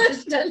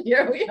acknowledged, and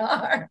here we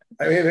are.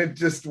 I mean, it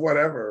just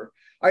whatever.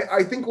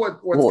 I think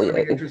what's going to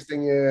be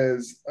interesting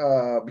is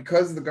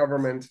because the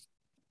government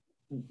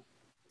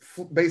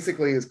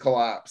basically is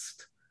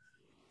collapsed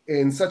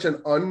in such an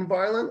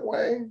unviolent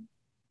way.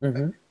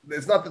 Mm-hmm.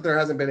 It's not that there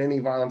hasn't been any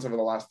violence over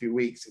the last few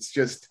weeks. It's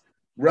just,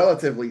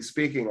 relatively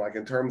speaking, like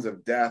in terms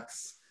of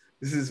deaths,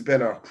 this has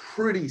been a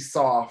pretty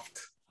soft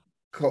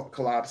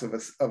collapse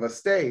of a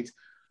state,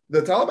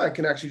 the Taliban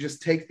can actually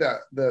just take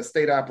the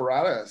state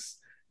apparatus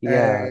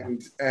Yeah.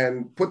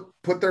 and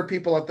put their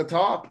people at the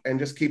top and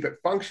just keep it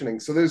functioning.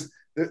 So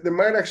there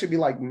might actually be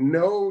like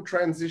no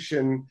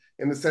transition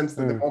in the sense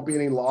that there won't be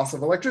any loss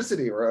of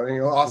electricity or any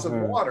loss of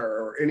water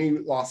or any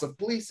loss of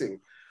policing.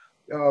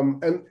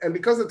 And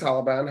because the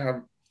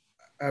Taliban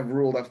have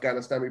ruled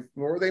Afghanistan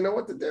before, they know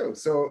what to do.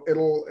 So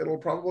it'll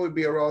probably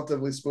be a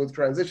relatively smooth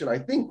transition. I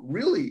think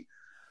really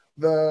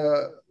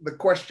the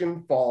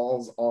question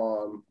falls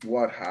on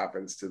what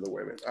happens to the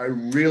women. I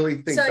really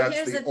think So that's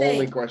here's the the thing.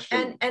 only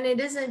question. And it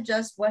isn't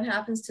just what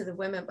happens to the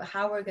women, but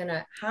how we're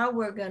gonna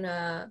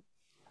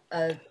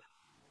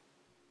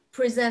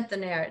present the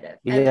narrative.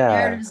 And the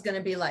narrative is going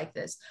to be like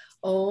this.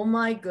 Oh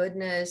my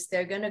goodness,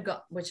 they're going to go,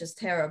 which is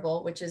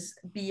terrible, which is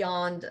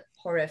beyond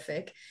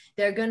horrific.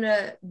 They're going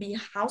to be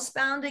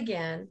housebound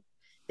again.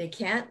 They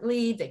can't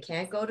leave. They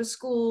can't go to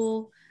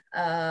school.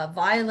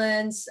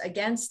 Violence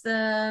against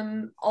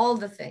them, all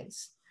the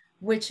things,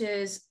 which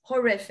is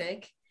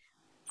horrific.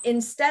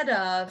 Instead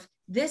of,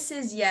 this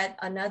is yet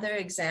another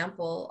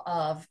example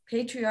of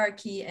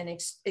patriarchy and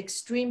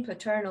extreme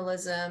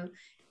paternalism.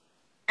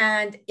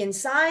 And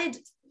inside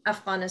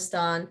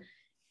Afghanistan,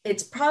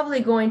 it's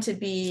probably going to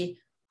be,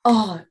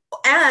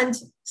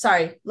 let's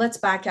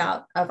back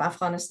out of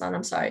Afghanistan.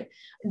 I'm sorry.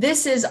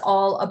 This is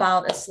all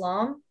about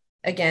Islam.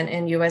 Again,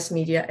 in US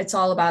media, it's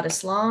all about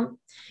Islam.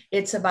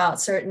 It's about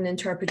certain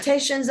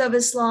interpretations of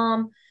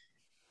Islam,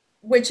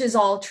 which is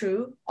all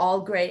true,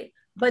 all great.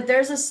 But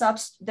there's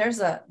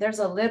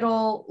a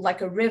little,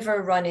 like a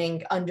river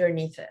running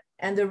underneath it.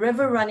 And the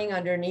river running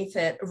underneath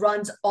it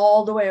runs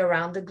all the way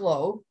around the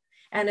globe.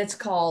 And it's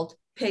called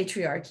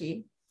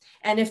patriarchy.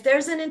 And if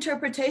there's an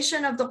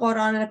interpretation of the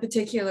Quran in a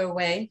particular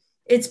way,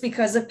 it's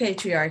because of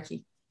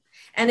patriarchy.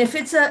 And if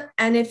it's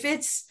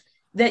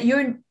that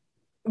you're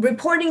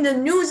reporting the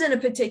news in a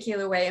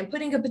particular way and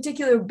putting a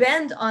particular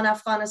bend on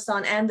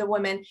Afghanistan and the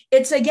women,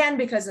 it's again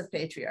because of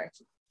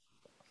patriarchy.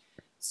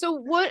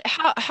 So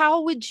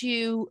how would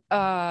you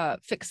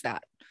fix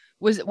that?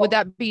 Would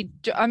that be,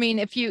 I mean,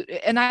 if you,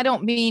 and I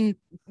don't mean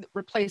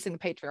replacing the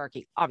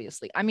patriarchy,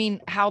 obviously, I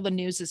mean, how the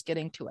news is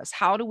getting to us.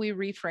 How do we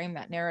reframe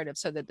that narrative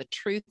so that the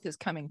truth is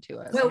coming to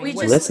us? Well, I mean, we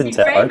just listen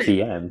to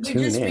RTM,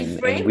 tune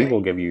in, and we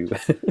will give you.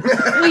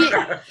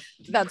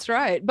 That's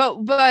right.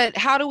 But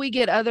how do we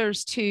get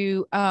others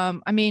to,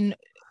 I mean,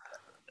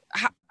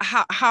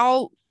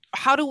 how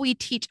do we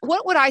teach?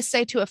 What would I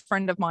say to a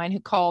friend of mine who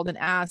called and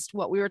asked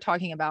what we were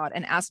talking about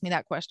and asked me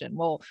that question?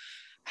 Well,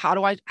 how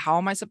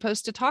am I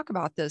supposed to talk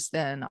about this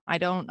then? I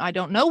don't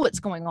know what's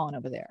going on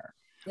over there.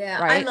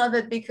 Yeah, right? I love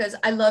it because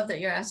I love that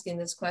you're asking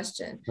this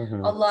question.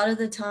 Mm-hmm. A lot of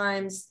the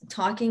times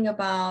talking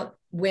about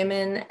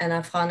women and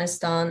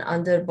Afghanistan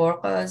under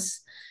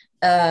burqas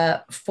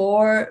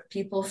for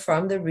people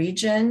from the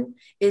region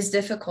is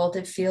difficult.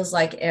 It feels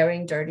like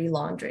airing dirty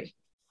laundry.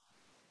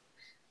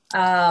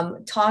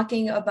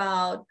 Talking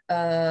about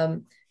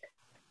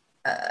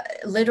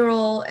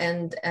literal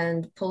and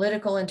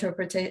political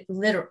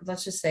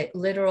let's just say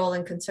literal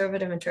and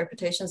conservative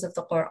interpretations of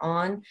the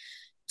Quran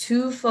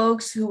to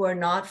folks who are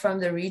not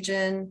from the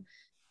region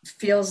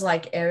feels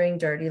like airing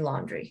dirty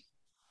laundry.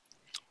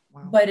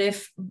 Wow.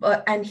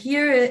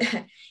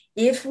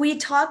 If we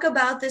talk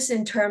about this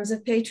in terms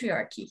of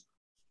patriarchy,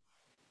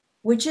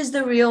 which is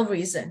the real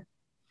reason,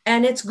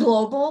 and it's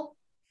global,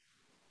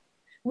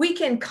 we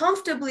can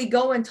comfortably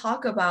go and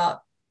talk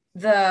about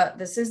we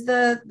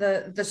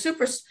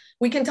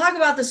can talk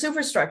about the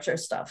superstructure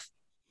stuff.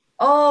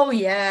 Oh,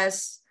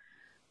 yes.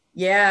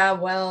 Yeah,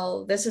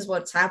 well, this is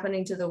what's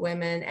happening to the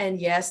women. And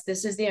yes,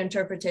 this is the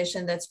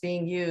interpretation that's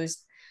being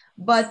used.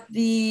 But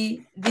the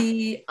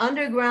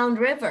underground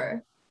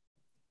river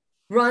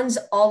runs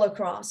all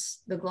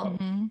across the globe.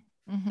 Mm-hmm.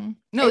 Mm-hmm.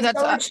 No, and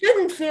so it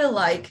shouldn't feel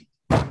like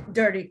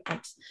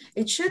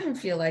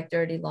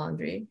dirty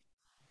laundry.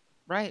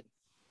 Right.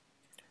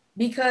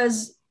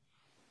 Because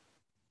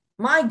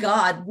my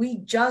God, we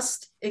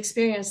just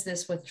experienced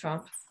this with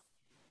Trump.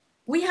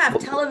 We have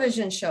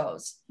television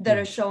shows that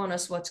are showing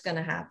us what's going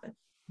to happen.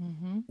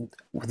 Mm-hmm.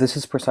 This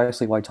is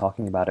precisely why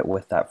talking about it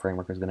with that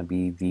framework is going to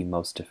be the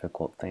most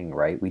difficult thing,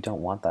 right? We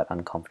don't want that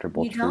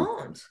uncomfortable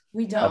truth.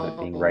 We don't. Of it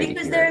being right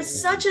because here.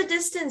 there's such a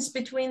distance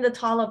between the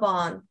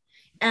Taliban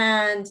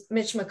and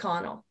Mitch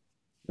McConnell.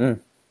 Mm.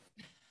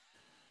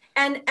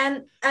 And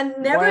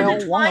never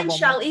the twine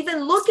shall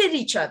even look at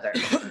each other.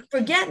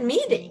 Forget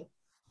meeting.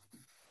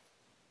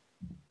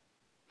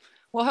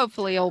 Well,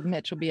 hopefully old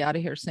Mitch will be out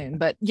of here soon.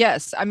 But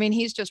yes, I mean,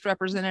 he's just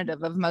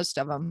representative of most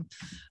of them.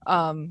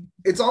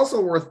 It's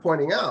also worth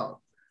pointing out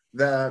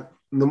that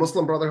the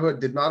Muslim Brotherhood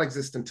did not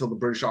exist until the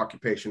British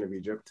occupation of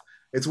Egypt.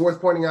 It's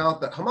worth pointing out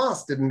that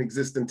Hamas didn't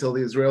exist until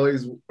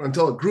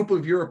until a group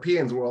of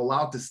Europeans were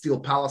allowed to steal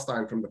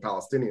Palestine from the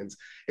Palestinians.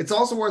 It's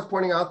also worth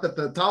pointing out that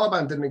the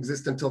Taliban didn't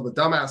exist until the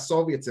dumbass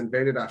Soviets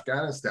invaded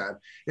Afghanistan.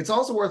 It's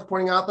also worth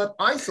pointing out that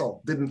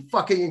ISIL didn't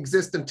fucking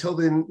exist until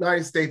the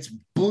United States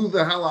blew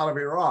the hell out of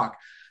Iraq.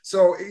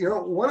 So,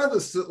 one of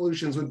the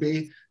solutions would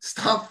be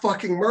stop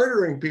fucking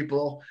murdering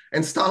people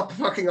and stop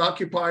fucking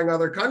occupying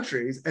other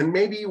countries. And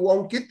maybe you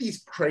won't get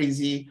these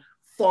crazy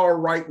far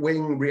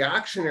right-wing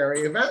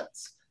reactionary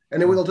events.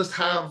 And then we'll just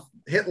have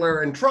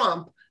Hitler and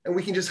Trump, and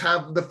we can just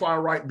have the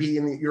far right be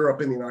in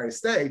Europe and the United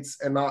States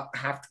and not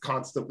have to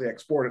constantly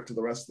export it to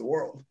the rest of the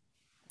world.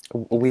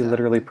 We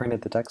literally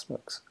printed the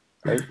textbooks,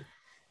 right?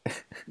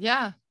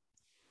 Yeah.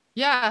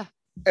 Yeah.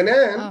 And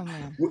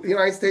then the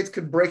United States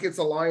could break its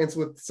alliance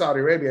with Saudi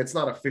Arabia. It's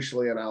not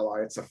officially an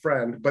ally, it's a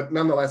friend, but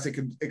nonetheless, it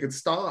could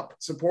stop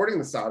supporting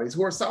the Saudis,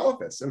 who are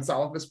Salafists, and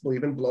Salafists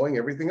believe in blowing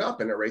everything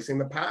up and erasing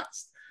the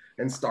past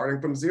and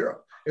starting from zero.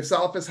 If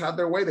Salafists had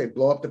their way, they'd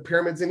blow up the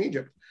pyramids in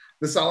Egypt.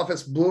 The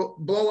Salafists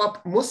blow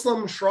up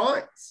Muslim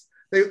shrines.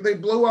 They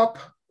blew up,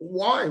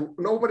 why?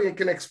 Nobody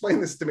can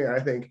explain this to me, I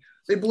think.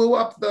 They blew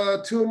up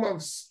the tomb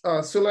of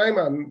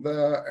Suleiman,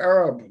 the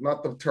Arab,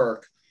 not the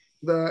Turk,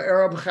 the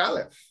Arab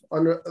Caliph,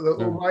 under the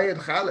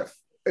Umayyad Caliph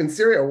in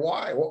Syria.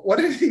 Why? What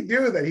did he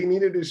do that he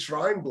needed his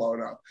shrine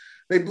blown up?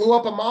 They blew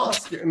up a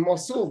mosque in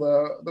Mosul,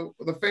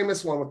 the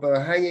famous one with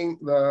the hanging,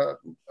 the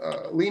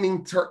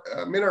leaning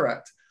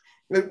minaret.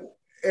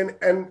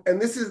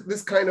 And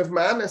this kind of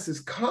madness has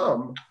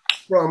come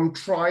from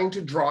trying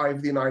to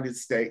drive the United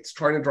States,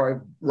 trying to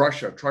drive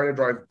Russia, trying to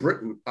drive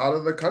Britain out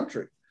of the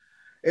country.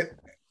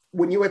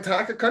 When you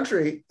attack a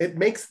country, it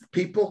makes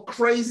people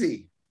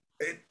crazy.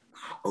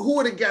 Who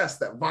would have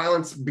guessed that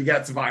violence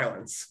begets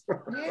violence?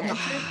 Yeah, it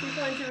turns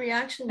people into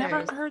reactionaries.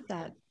 Never heard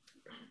that.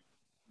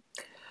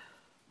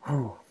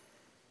 Oh.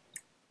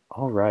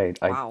 All right.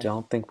 Wow. I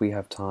don't think we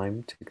have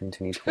time to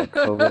continue to our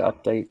COVID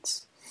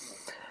updates.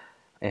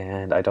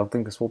 And I don't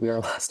think this will be our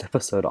last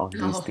episode on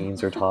these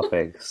themes or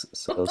topips.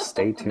 So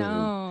stay tuned.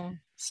 No.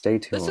 Stay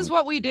tuned. This is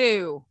what we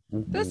do.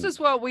 Mm-hmm. This is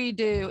what we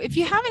do. If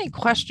you have any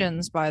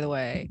questions, by the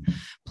way,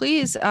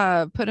 please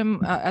put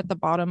them at the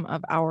bottom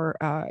of our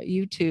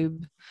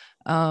YouTube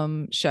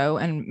show,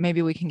 and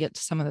maybe we can get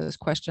to some of those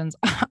questions.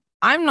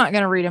 I'm not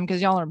going to read them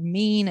because y'all are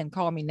mean and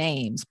call me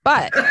names,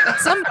 but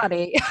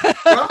somebody.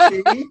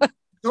 Scruffy.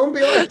 Don't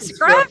be like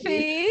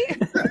Scruffy.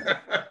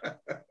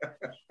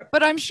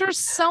 But I'm sure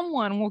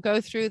someone will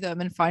go through them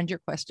and find your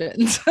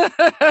questions.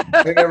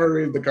 I never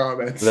read the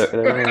comments. They're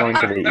going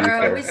to the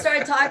ether. We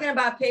start talking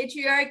about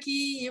patriarchy.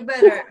 You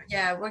better,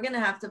 we're going to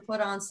have to put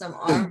on some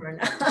armor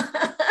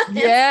now.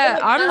 Yeah,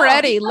 I'm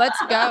ready. Let's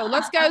go.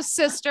 Let's go,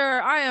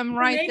 sister. I am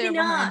right maybe there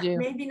not, behind you.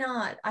 Maybe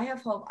not. I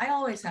have hope. I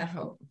always have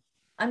hope.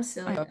 I'm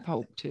silly. I have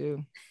hope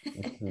too.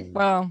 Mm-hmm.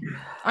 Well,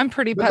 I'm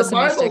pretty But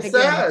pessimistic. the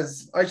Bible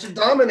says I should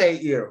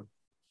dominate you.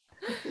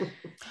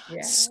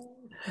 Yeah.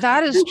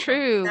 That is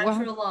true.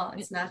 Natural law.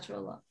 It's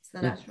natural law. It's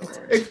the natural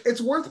order.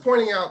 It's worth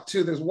pointing out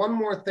too, there's one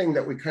more thing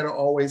that we kind of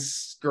always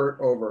skirt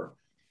over.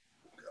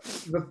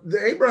 The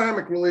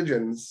Abrahamic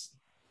religions,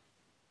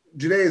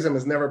 Judaism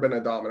has never been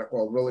a dominant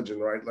world religion,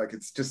 right? Like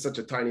it's just such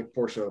a tiny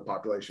portion of the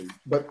population.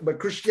 But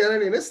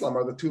Christianity and Islam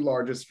are the two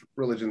largest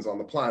religions on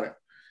the planet.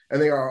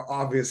 And they are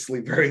obviously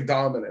very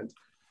dominant.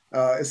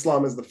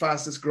 Islam is the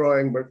fastest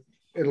growing, but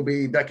it'll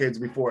be decades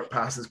before it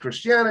passes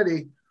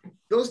Christianity.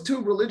 Those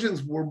two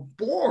religions were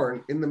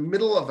born in the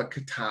middle of a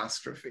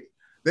catastrophe.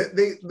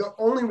 The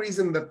only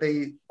reason that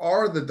they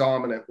are the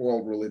dominant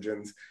world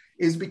religions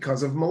is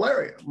because of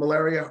malaria.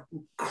 Malaria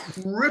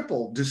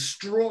crippled,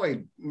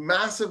 destroyed,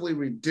 massively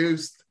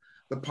reduced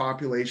the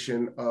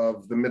population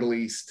of the Middle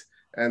East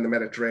and the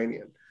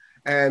Mediterranean.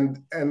 And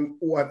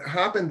what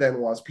happened then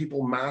was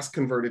people mass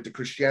converted to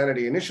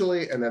Christianity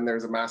initially, and then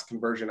there's a mass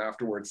conversion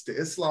afterwards to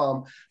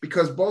Islam,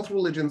 because both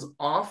religions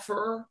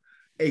offer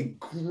a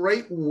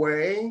great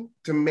way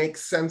to make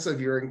sense of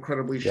your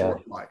incredibly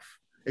short life.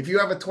 If you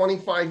have a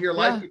 25-year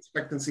life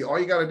expectancy, all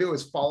you got to do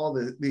is follow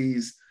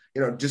these,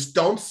 just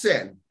don't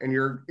sin, and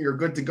you're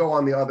good to go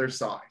on the other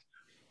side.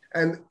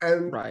 And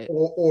right.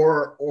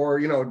 or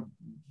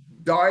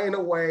die in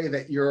a way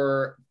that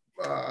your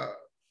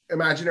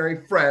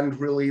imaginary friend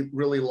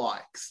really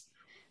likes.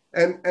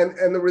 And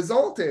the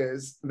result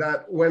is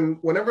that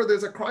whenever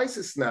there's a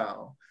crisis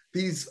now,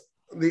 this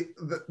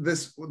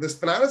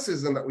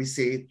fanaticism that we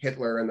see,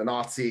 Hitler and the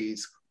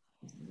Nazis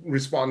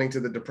responding to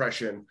the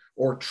Depression,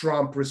 or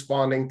Trump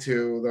responding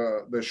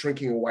to the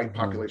shrinking white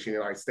population in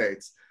the United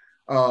States,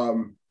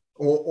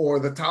 or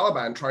the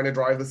Taliban trying to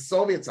drive the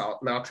Soviets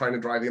out, now trying to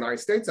drive the United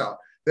States out,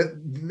 that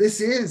this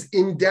is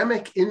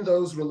endemic in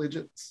those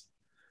religions.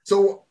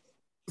 So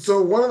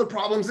one of the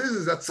problems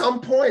is at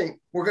some point,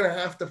 we're going to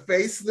have to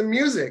face the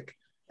music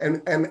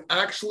and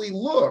actually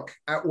look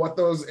at what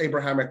those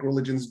Abrahamic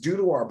religions do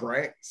to our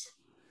brains.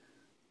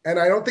 And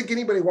I don't think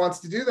anybody wants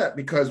to do that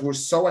because we're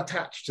so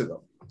attached to them.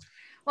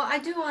 Well, I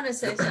do want to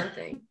say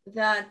something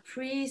that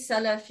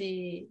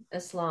pre-Salafi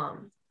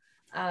Islam,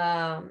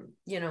 the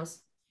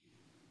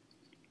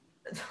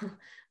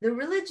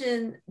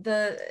religion,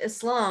 the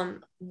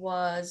Islam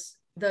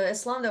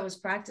that was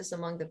practiced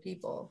among the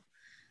people.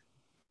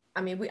 I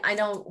mean, we're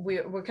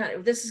kind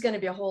of, this is going to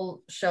be a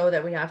whole show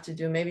that we have to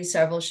do, maybe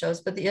several shows,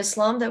 but the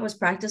Islam that was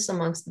practiced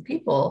amongst the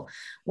people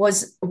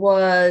was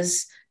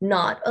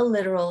not a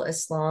literal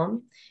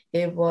Islam.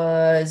 It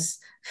was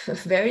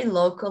very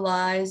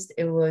localized.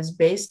 It was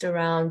based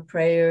around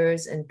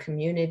prayers and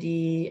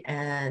community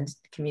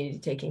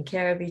taking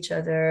care of each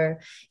other.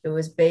 It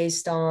was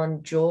based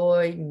on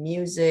joy,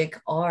 music,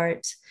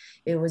 art.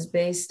 It was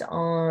based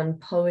on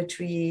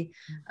poetry.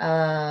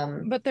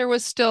 But there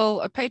was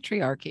still a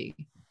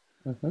patriarchy.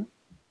 Mm-hmm.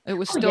 It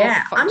was Oh, still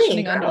yeah. I mean,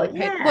 functioning under girl, the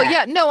yeah. well,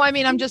 yeah, no, I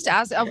mean, I'm just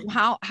asking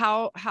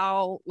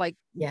how like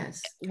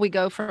Yes. we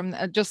go from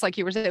just like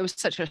you were saying, it was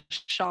such a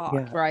shock,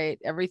 Yeah. right?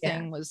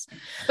 Everything Yeah. was,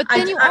 but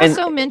then you I-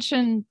 also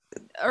mentioned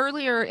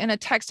earlier in a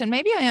text, and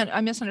maybe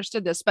I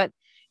misunderstood this, but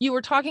you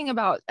were talking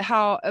about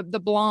how the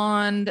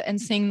blonde and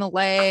seeing the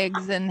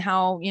legs and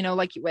how, you know,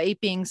 like you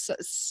aping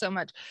so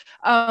much.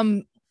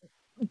 Do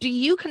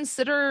you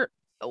consider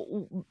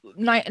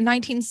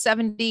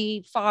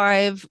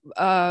 1975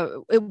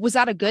 was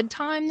that a good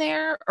time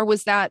there, or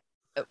was that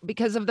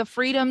because of the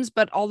freedoms,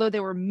 but although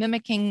they were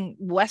mimicking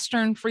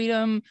Western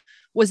freedom,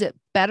 was it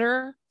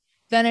better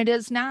than it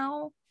is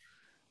now?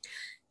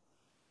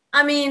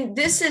 I mean,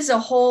 this is a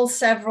whole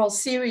several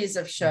series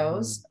of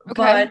shows, Okay.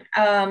 but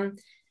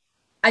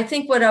I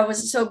think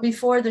so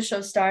before the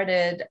show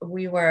started,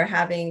 we were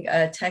having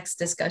a text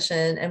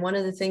discussion. And one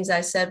of the things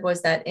I said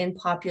was that in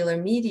popular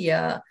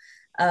media,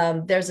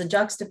 there's a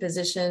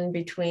juxtaposition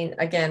between,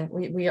 again,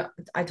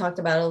 I talked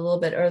about it a little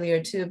bit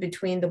earlier too,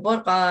 between the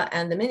burqa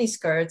and the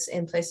miniskirts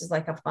in places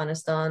like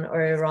Afghanistan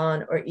or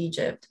Iran or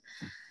Egypt.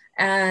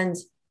 And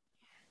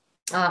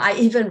I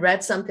even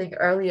read something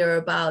earlier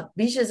about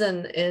beaches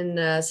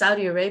in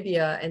Saudi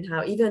Arabia, and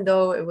how even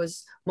though it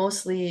was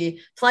mostly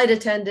flight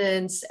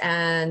attendants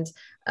and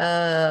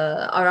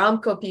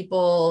Aramco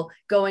people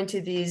going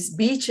to these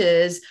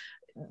beaches,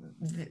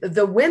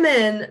 the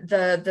women,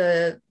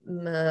 the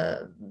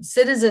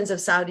citizens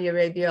of Saudi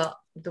Arabia,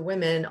 the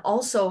women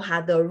also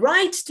had the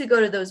right to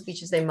go to those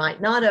beaches. They might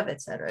not have,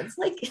 etc. It's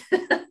like,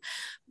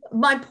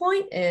 my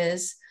point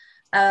is,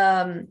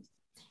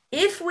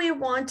 if we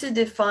want to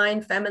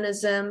define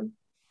feminism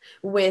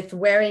with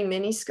wearing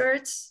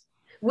miniskirts,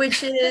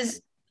 which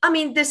is, I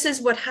mean, this is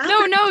what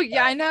happens. No,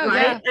 yeah, I know.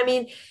 Right? Yeah. I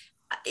mean,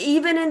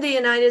 even in the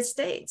United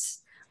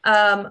States,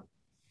 having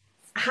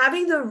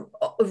the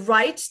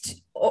right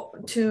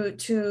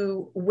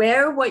to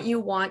wear what you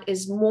want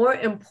is more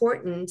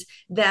important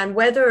than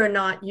whether or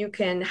not you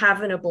can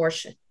have an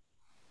abortion.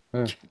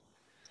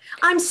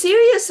 I'm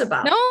serious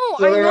about No, it.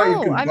 So I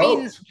know. I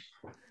mean,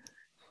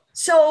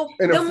 so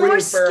in the a free more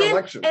and fair skin,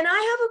 election. and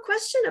I have a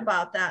question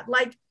about that.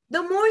 Like,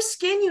 the more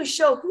skin you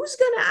show, who's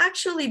going to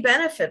actually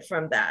benefit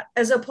from that,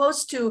 as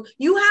opposed to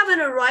you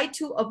having a right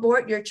to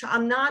abort your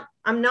child?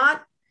 I'm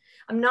not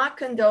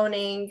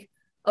condoning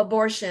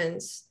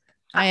abortions.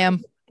 I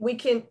am. We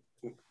can.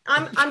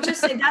 I'm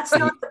just saying that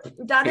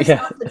is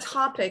not the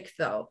topic,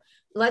 though.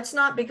 Let's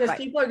not, because Right.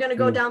 people are going to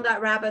go down that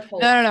rabbit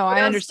hole. No. What I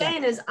I'm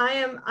understand. saying is,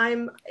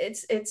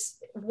 it's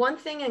one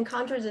thing in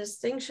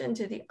contradistinction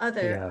to the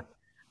other.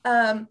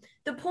 Yeah.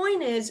 The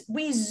point is,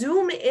 we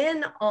zoom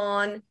in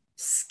on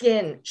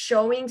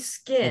showing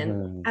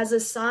skin as a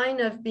sign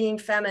of being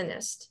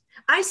feminist.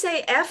 I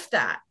say F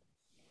that.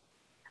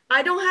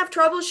 I don't have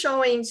trouble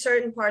showing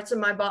certain parts of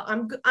my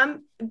body.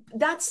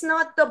 That's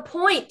not the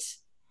point.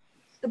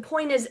 The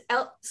point is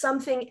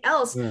something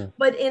else.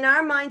 But in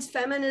our minds,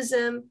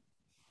 feminism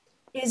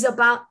is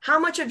about how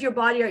much of your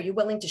body are you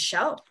willing to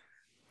show?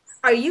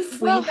 Are you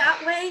free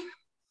that way?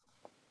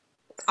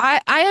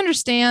 I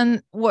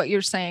understand what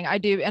you're saying. I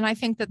do. And I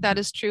think that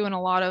is true in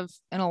a lot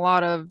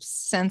of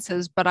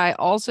senses, but I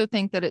also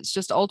think that it's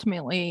just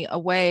ultimately a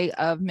way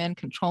of men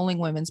controlling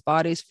women's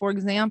bodies. For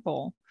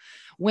example,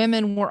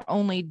 women were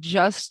only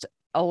just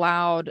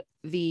allowed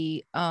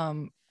the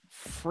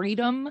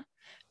freedom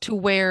to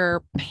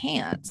wear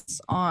pants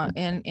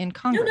in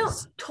Congress. No,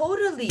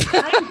 totally.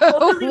 I'm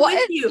totally What?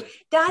 with you.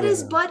 That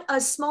is but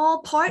a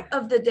small part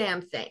of the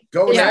damn thing.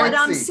 Go is Nancy. what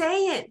I'm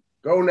saying.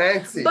 Go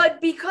Nancy.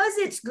 But because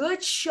it's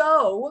good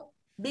show,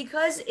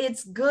 because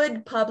it's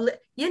good public,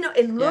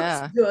 it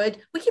looks good.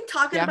 We keep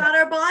talking about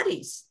our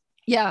bodies.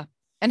 Yeah.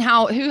 And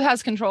who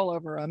has control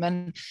over them?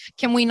 And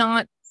can we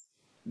not?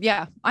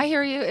 Yeah, I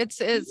hear you.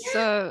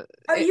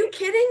 Are you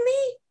kidding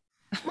me?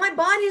 My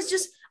body is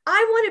just,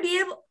 I want to be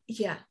able.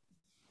 Yeah.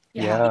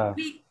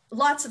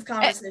 Lots of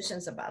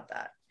conversations about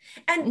that.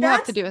 And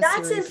that's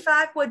in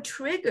fact what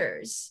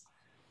triggers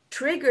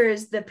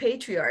the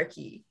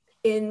patriarchy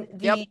in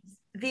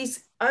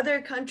these other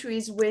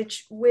countries,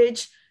 which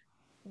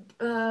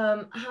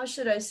how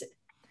should I say,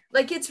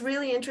 like, it's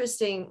really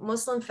interesting.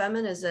 Muslim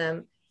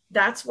feminism,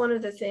 that's one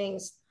of the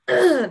things,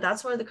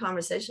 that's one of the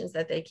conversations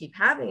that they keep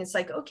having. It's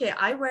like, okay,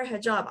 I wear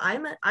hijab.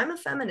 I'm a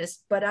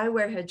feminist, but I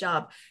wear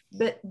hijab,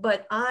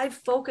 but I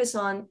focus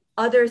on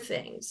other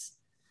things.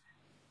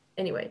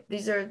 Anyway,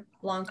 these are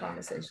long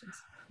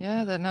conversations.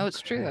 Yeah, no,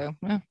 it's true though.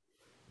 Yeah.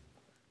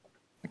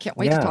 I can't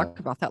wait to talk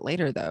about that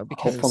later, though,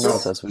 because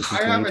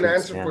I have an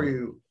answer for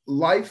you.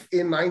 Life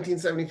in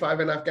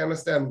 1975 in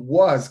Afghanistan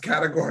was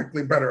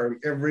categorically better on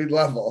every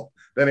level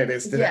than it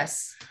is today.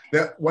 Yes.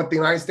 What the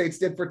United States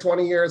did for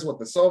 20 years, what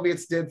the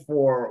Soviets did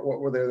for, what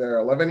were there,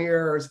 11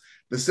 years,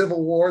 the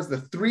civil wars, the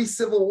 3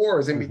 civil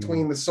wars in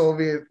between the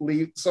Soviets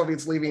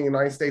leaving, the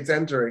United States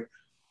entering,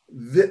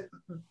 that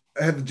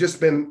have just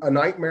been a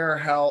nightmare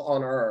hell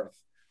on earth.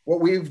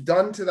 What we've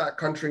done to that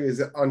country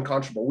is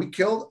unconscionable. We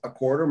killed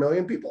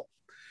 250,000 people.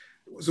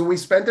 So we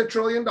spent $1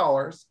 trillion,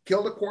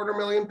 killed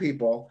 250,000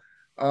 people,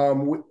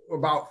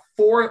 about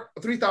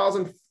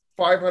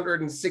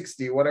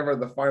 3,560, whatever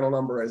the final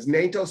number is.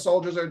 NATO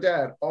soldiers are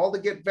dead, all to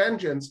get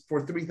vengeance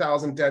for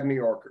 3,000 dead New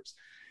Yorkers.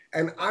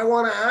 And I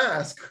want to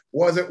ask,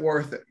 was it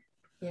worth it?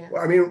 Yeah.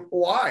 I mean,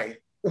 why?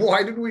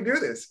 Why did we do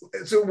this?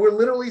 So we're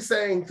literally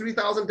saying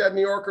 3,000 dead New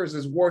Yorkers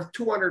is worth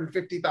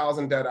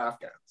 250,000 dead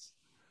Afghans.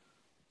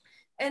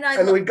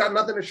 And we've got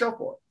nothing to show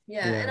for it.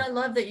 Yeah, and I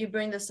love that you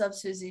bring this up,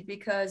 Susie,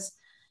 because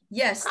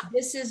yes,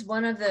 this is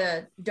one of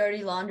the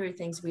dirty laundry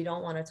things we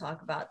don't want to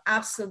talk about.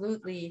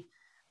 Absolutely.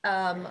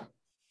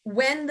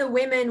 When the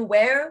women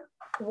were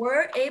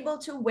able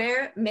to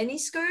wear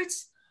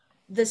miniskirts,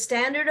 the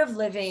standard of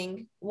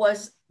living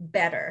was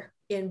better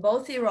in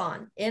both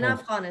Iran, in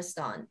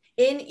Afghanistan,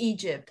 in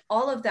Egypt,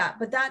 all of that.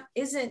 But that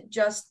isn't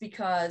just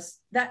because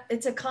that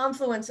it's a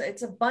confluence,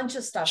 it's a bunch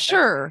of stuff.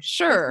 Sure. It's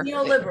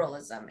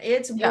neoliberalism,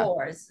 it's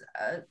wars.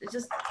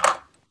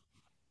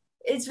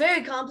 It's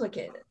very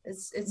complicated.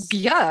 It's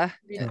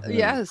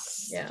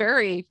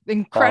very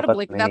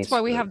incredibly. That's why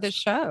we have this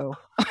show.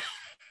 And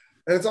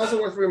it's also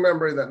worth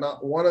remembering that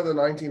not one of the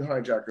 19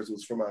 hijackers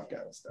was from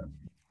Afghanistan.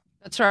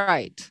 That's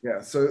right.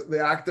 Yeah, so the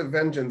act of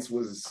vengeance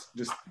was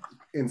just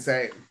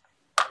insane.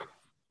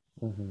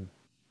 Mm-hmm.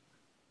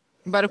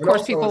 But of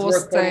course, people will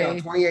say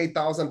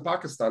 28,000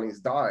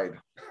 Pakistanis died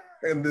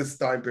in this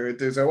time period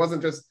too. So it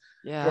wasn't just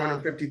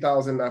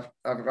 250,000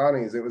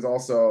 Afghanis; it was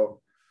also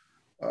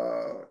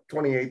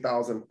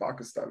 28,000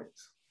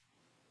 Pakistanis.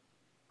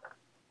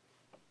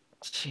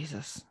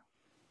 Jesus.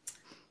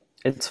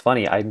 It's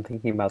funny, I'm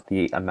thinking about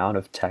the amount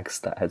of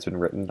text that has been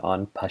written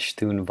on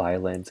Pashtun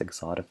violence,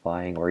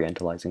 exotifying,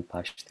 orientalizing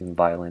Pashtun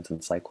violence,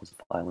 and cycles of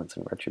violence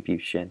and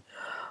retribution,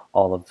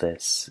 all of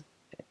this.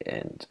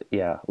 And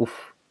the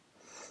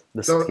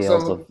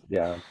scales of,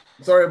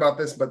 Sorry about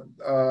this, but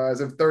as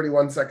of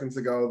 31 seconds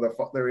ago,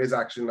 there is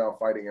actually now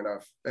fighting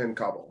in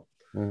Kabul.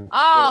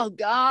 Oh,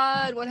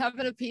 God, what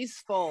happened to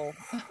peaceful?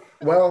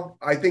 Well,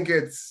 I think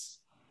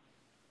it's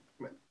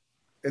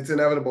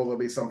inevitable there'll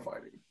be some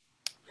fighting.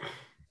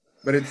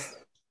 But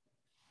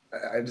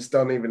I just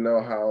don't even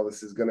know how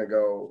this is going to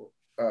go.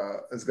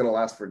 It's going to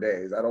last for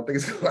days. I don't think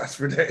it's going to last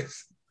for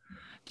days.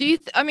 Do you?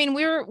 I mean,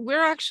 we're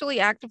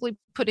actually actively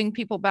sending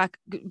people back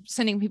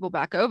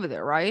over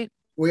there, right?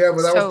 Well, yeah,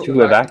 but that was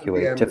to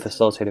evacuate, to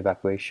facilitate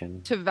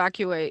evacuation. To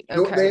evacuate.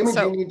 Okay. The image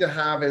you need to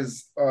have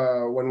is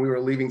when we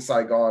were leaving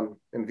Saigon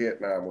in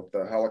Vietnam with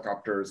the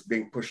helicopters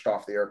being pushed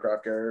off the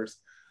aircraft carriers.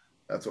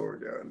 That's what we're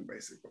doing,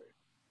 basically.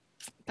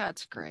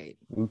 That's great.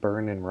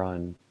 Burn and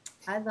run.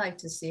 I'd like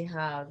to see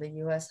how the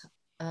U.S.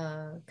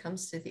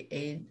 Comes to the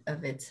aid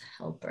of its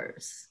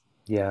helpers.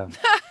 Yeah.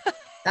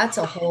 That's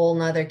a whole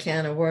nother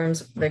can of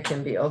worms that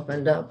can be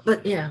opened up.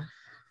 But yeah.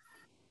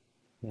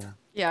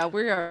 Yeah,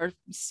 we are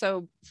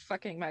so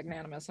fucking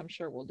magnanimous. I'm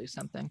sure we'll do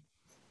something.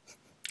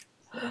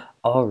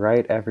 All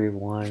right,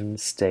 everyone.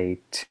 Stay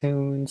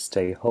tuned.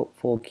 Stay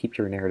hopeful. Keep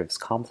your narratives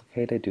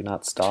complicated. Do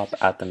not stop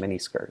at the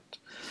miniskirt.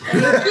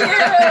 Thank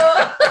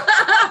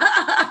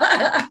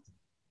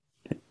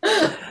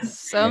you.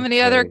 So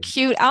many other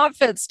cute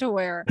outfits to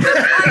wear.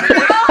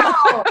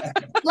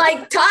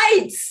 Like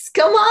tights.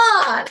 Come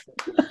on.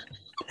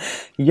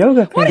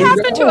 Yoga pants. What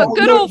happened to a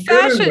good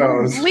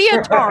old-fashioned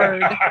leotard?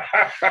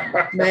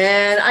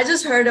 Man, I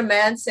just heard a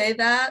man say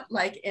that,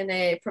 like in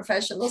a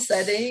professional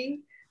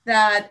setting,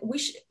 that we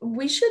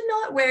should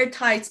not wear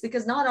tights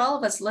because not all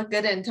of us look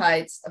good in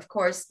tights. Of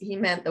course, he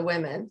meant the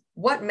women.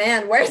 What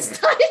man wears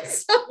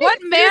tights? What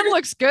man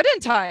looks good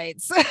in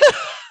tights?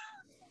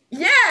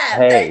 Yeah.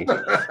 Hey.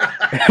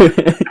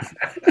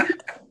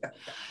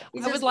 I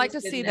would like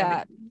to see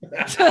that.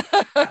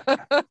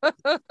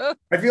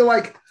 I feel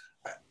like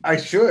I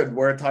should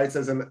wear tights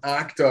as an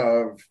act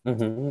of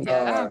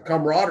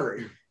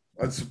camaraderie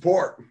and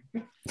support.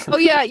 Oh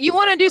yeah, you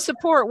want to do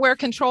support? Wear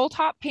control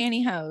top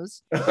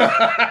pantyhose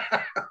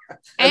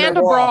and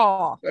a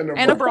bra.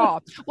 And a bra.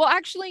 Well,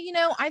 actually,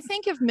 I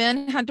think if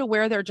men had to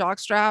wear their jock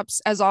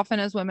straps as often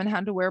as women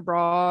had to wear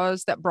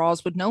bras, that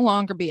bras would no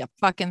longer be a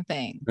fucking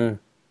thing.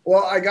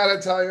 Well, I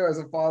gotta tell you, as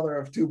a father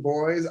of 2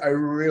 boys, I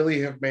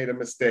really have made a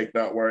mistake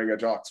not wearing a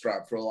jock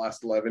strap for the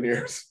last 11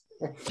 years.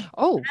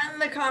 Oh,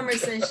 and the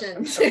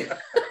conversation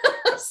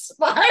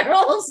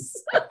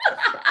spirals.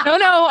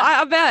 No,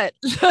 I bet.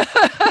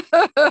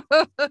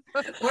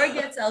 Or it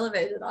gets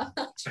elevated on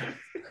that.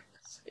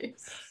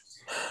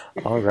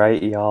 All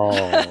right,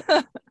 y'all.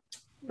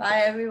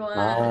 Bye, everyone.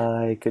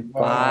 Bye.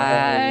 Goodbye.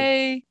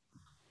 Bye.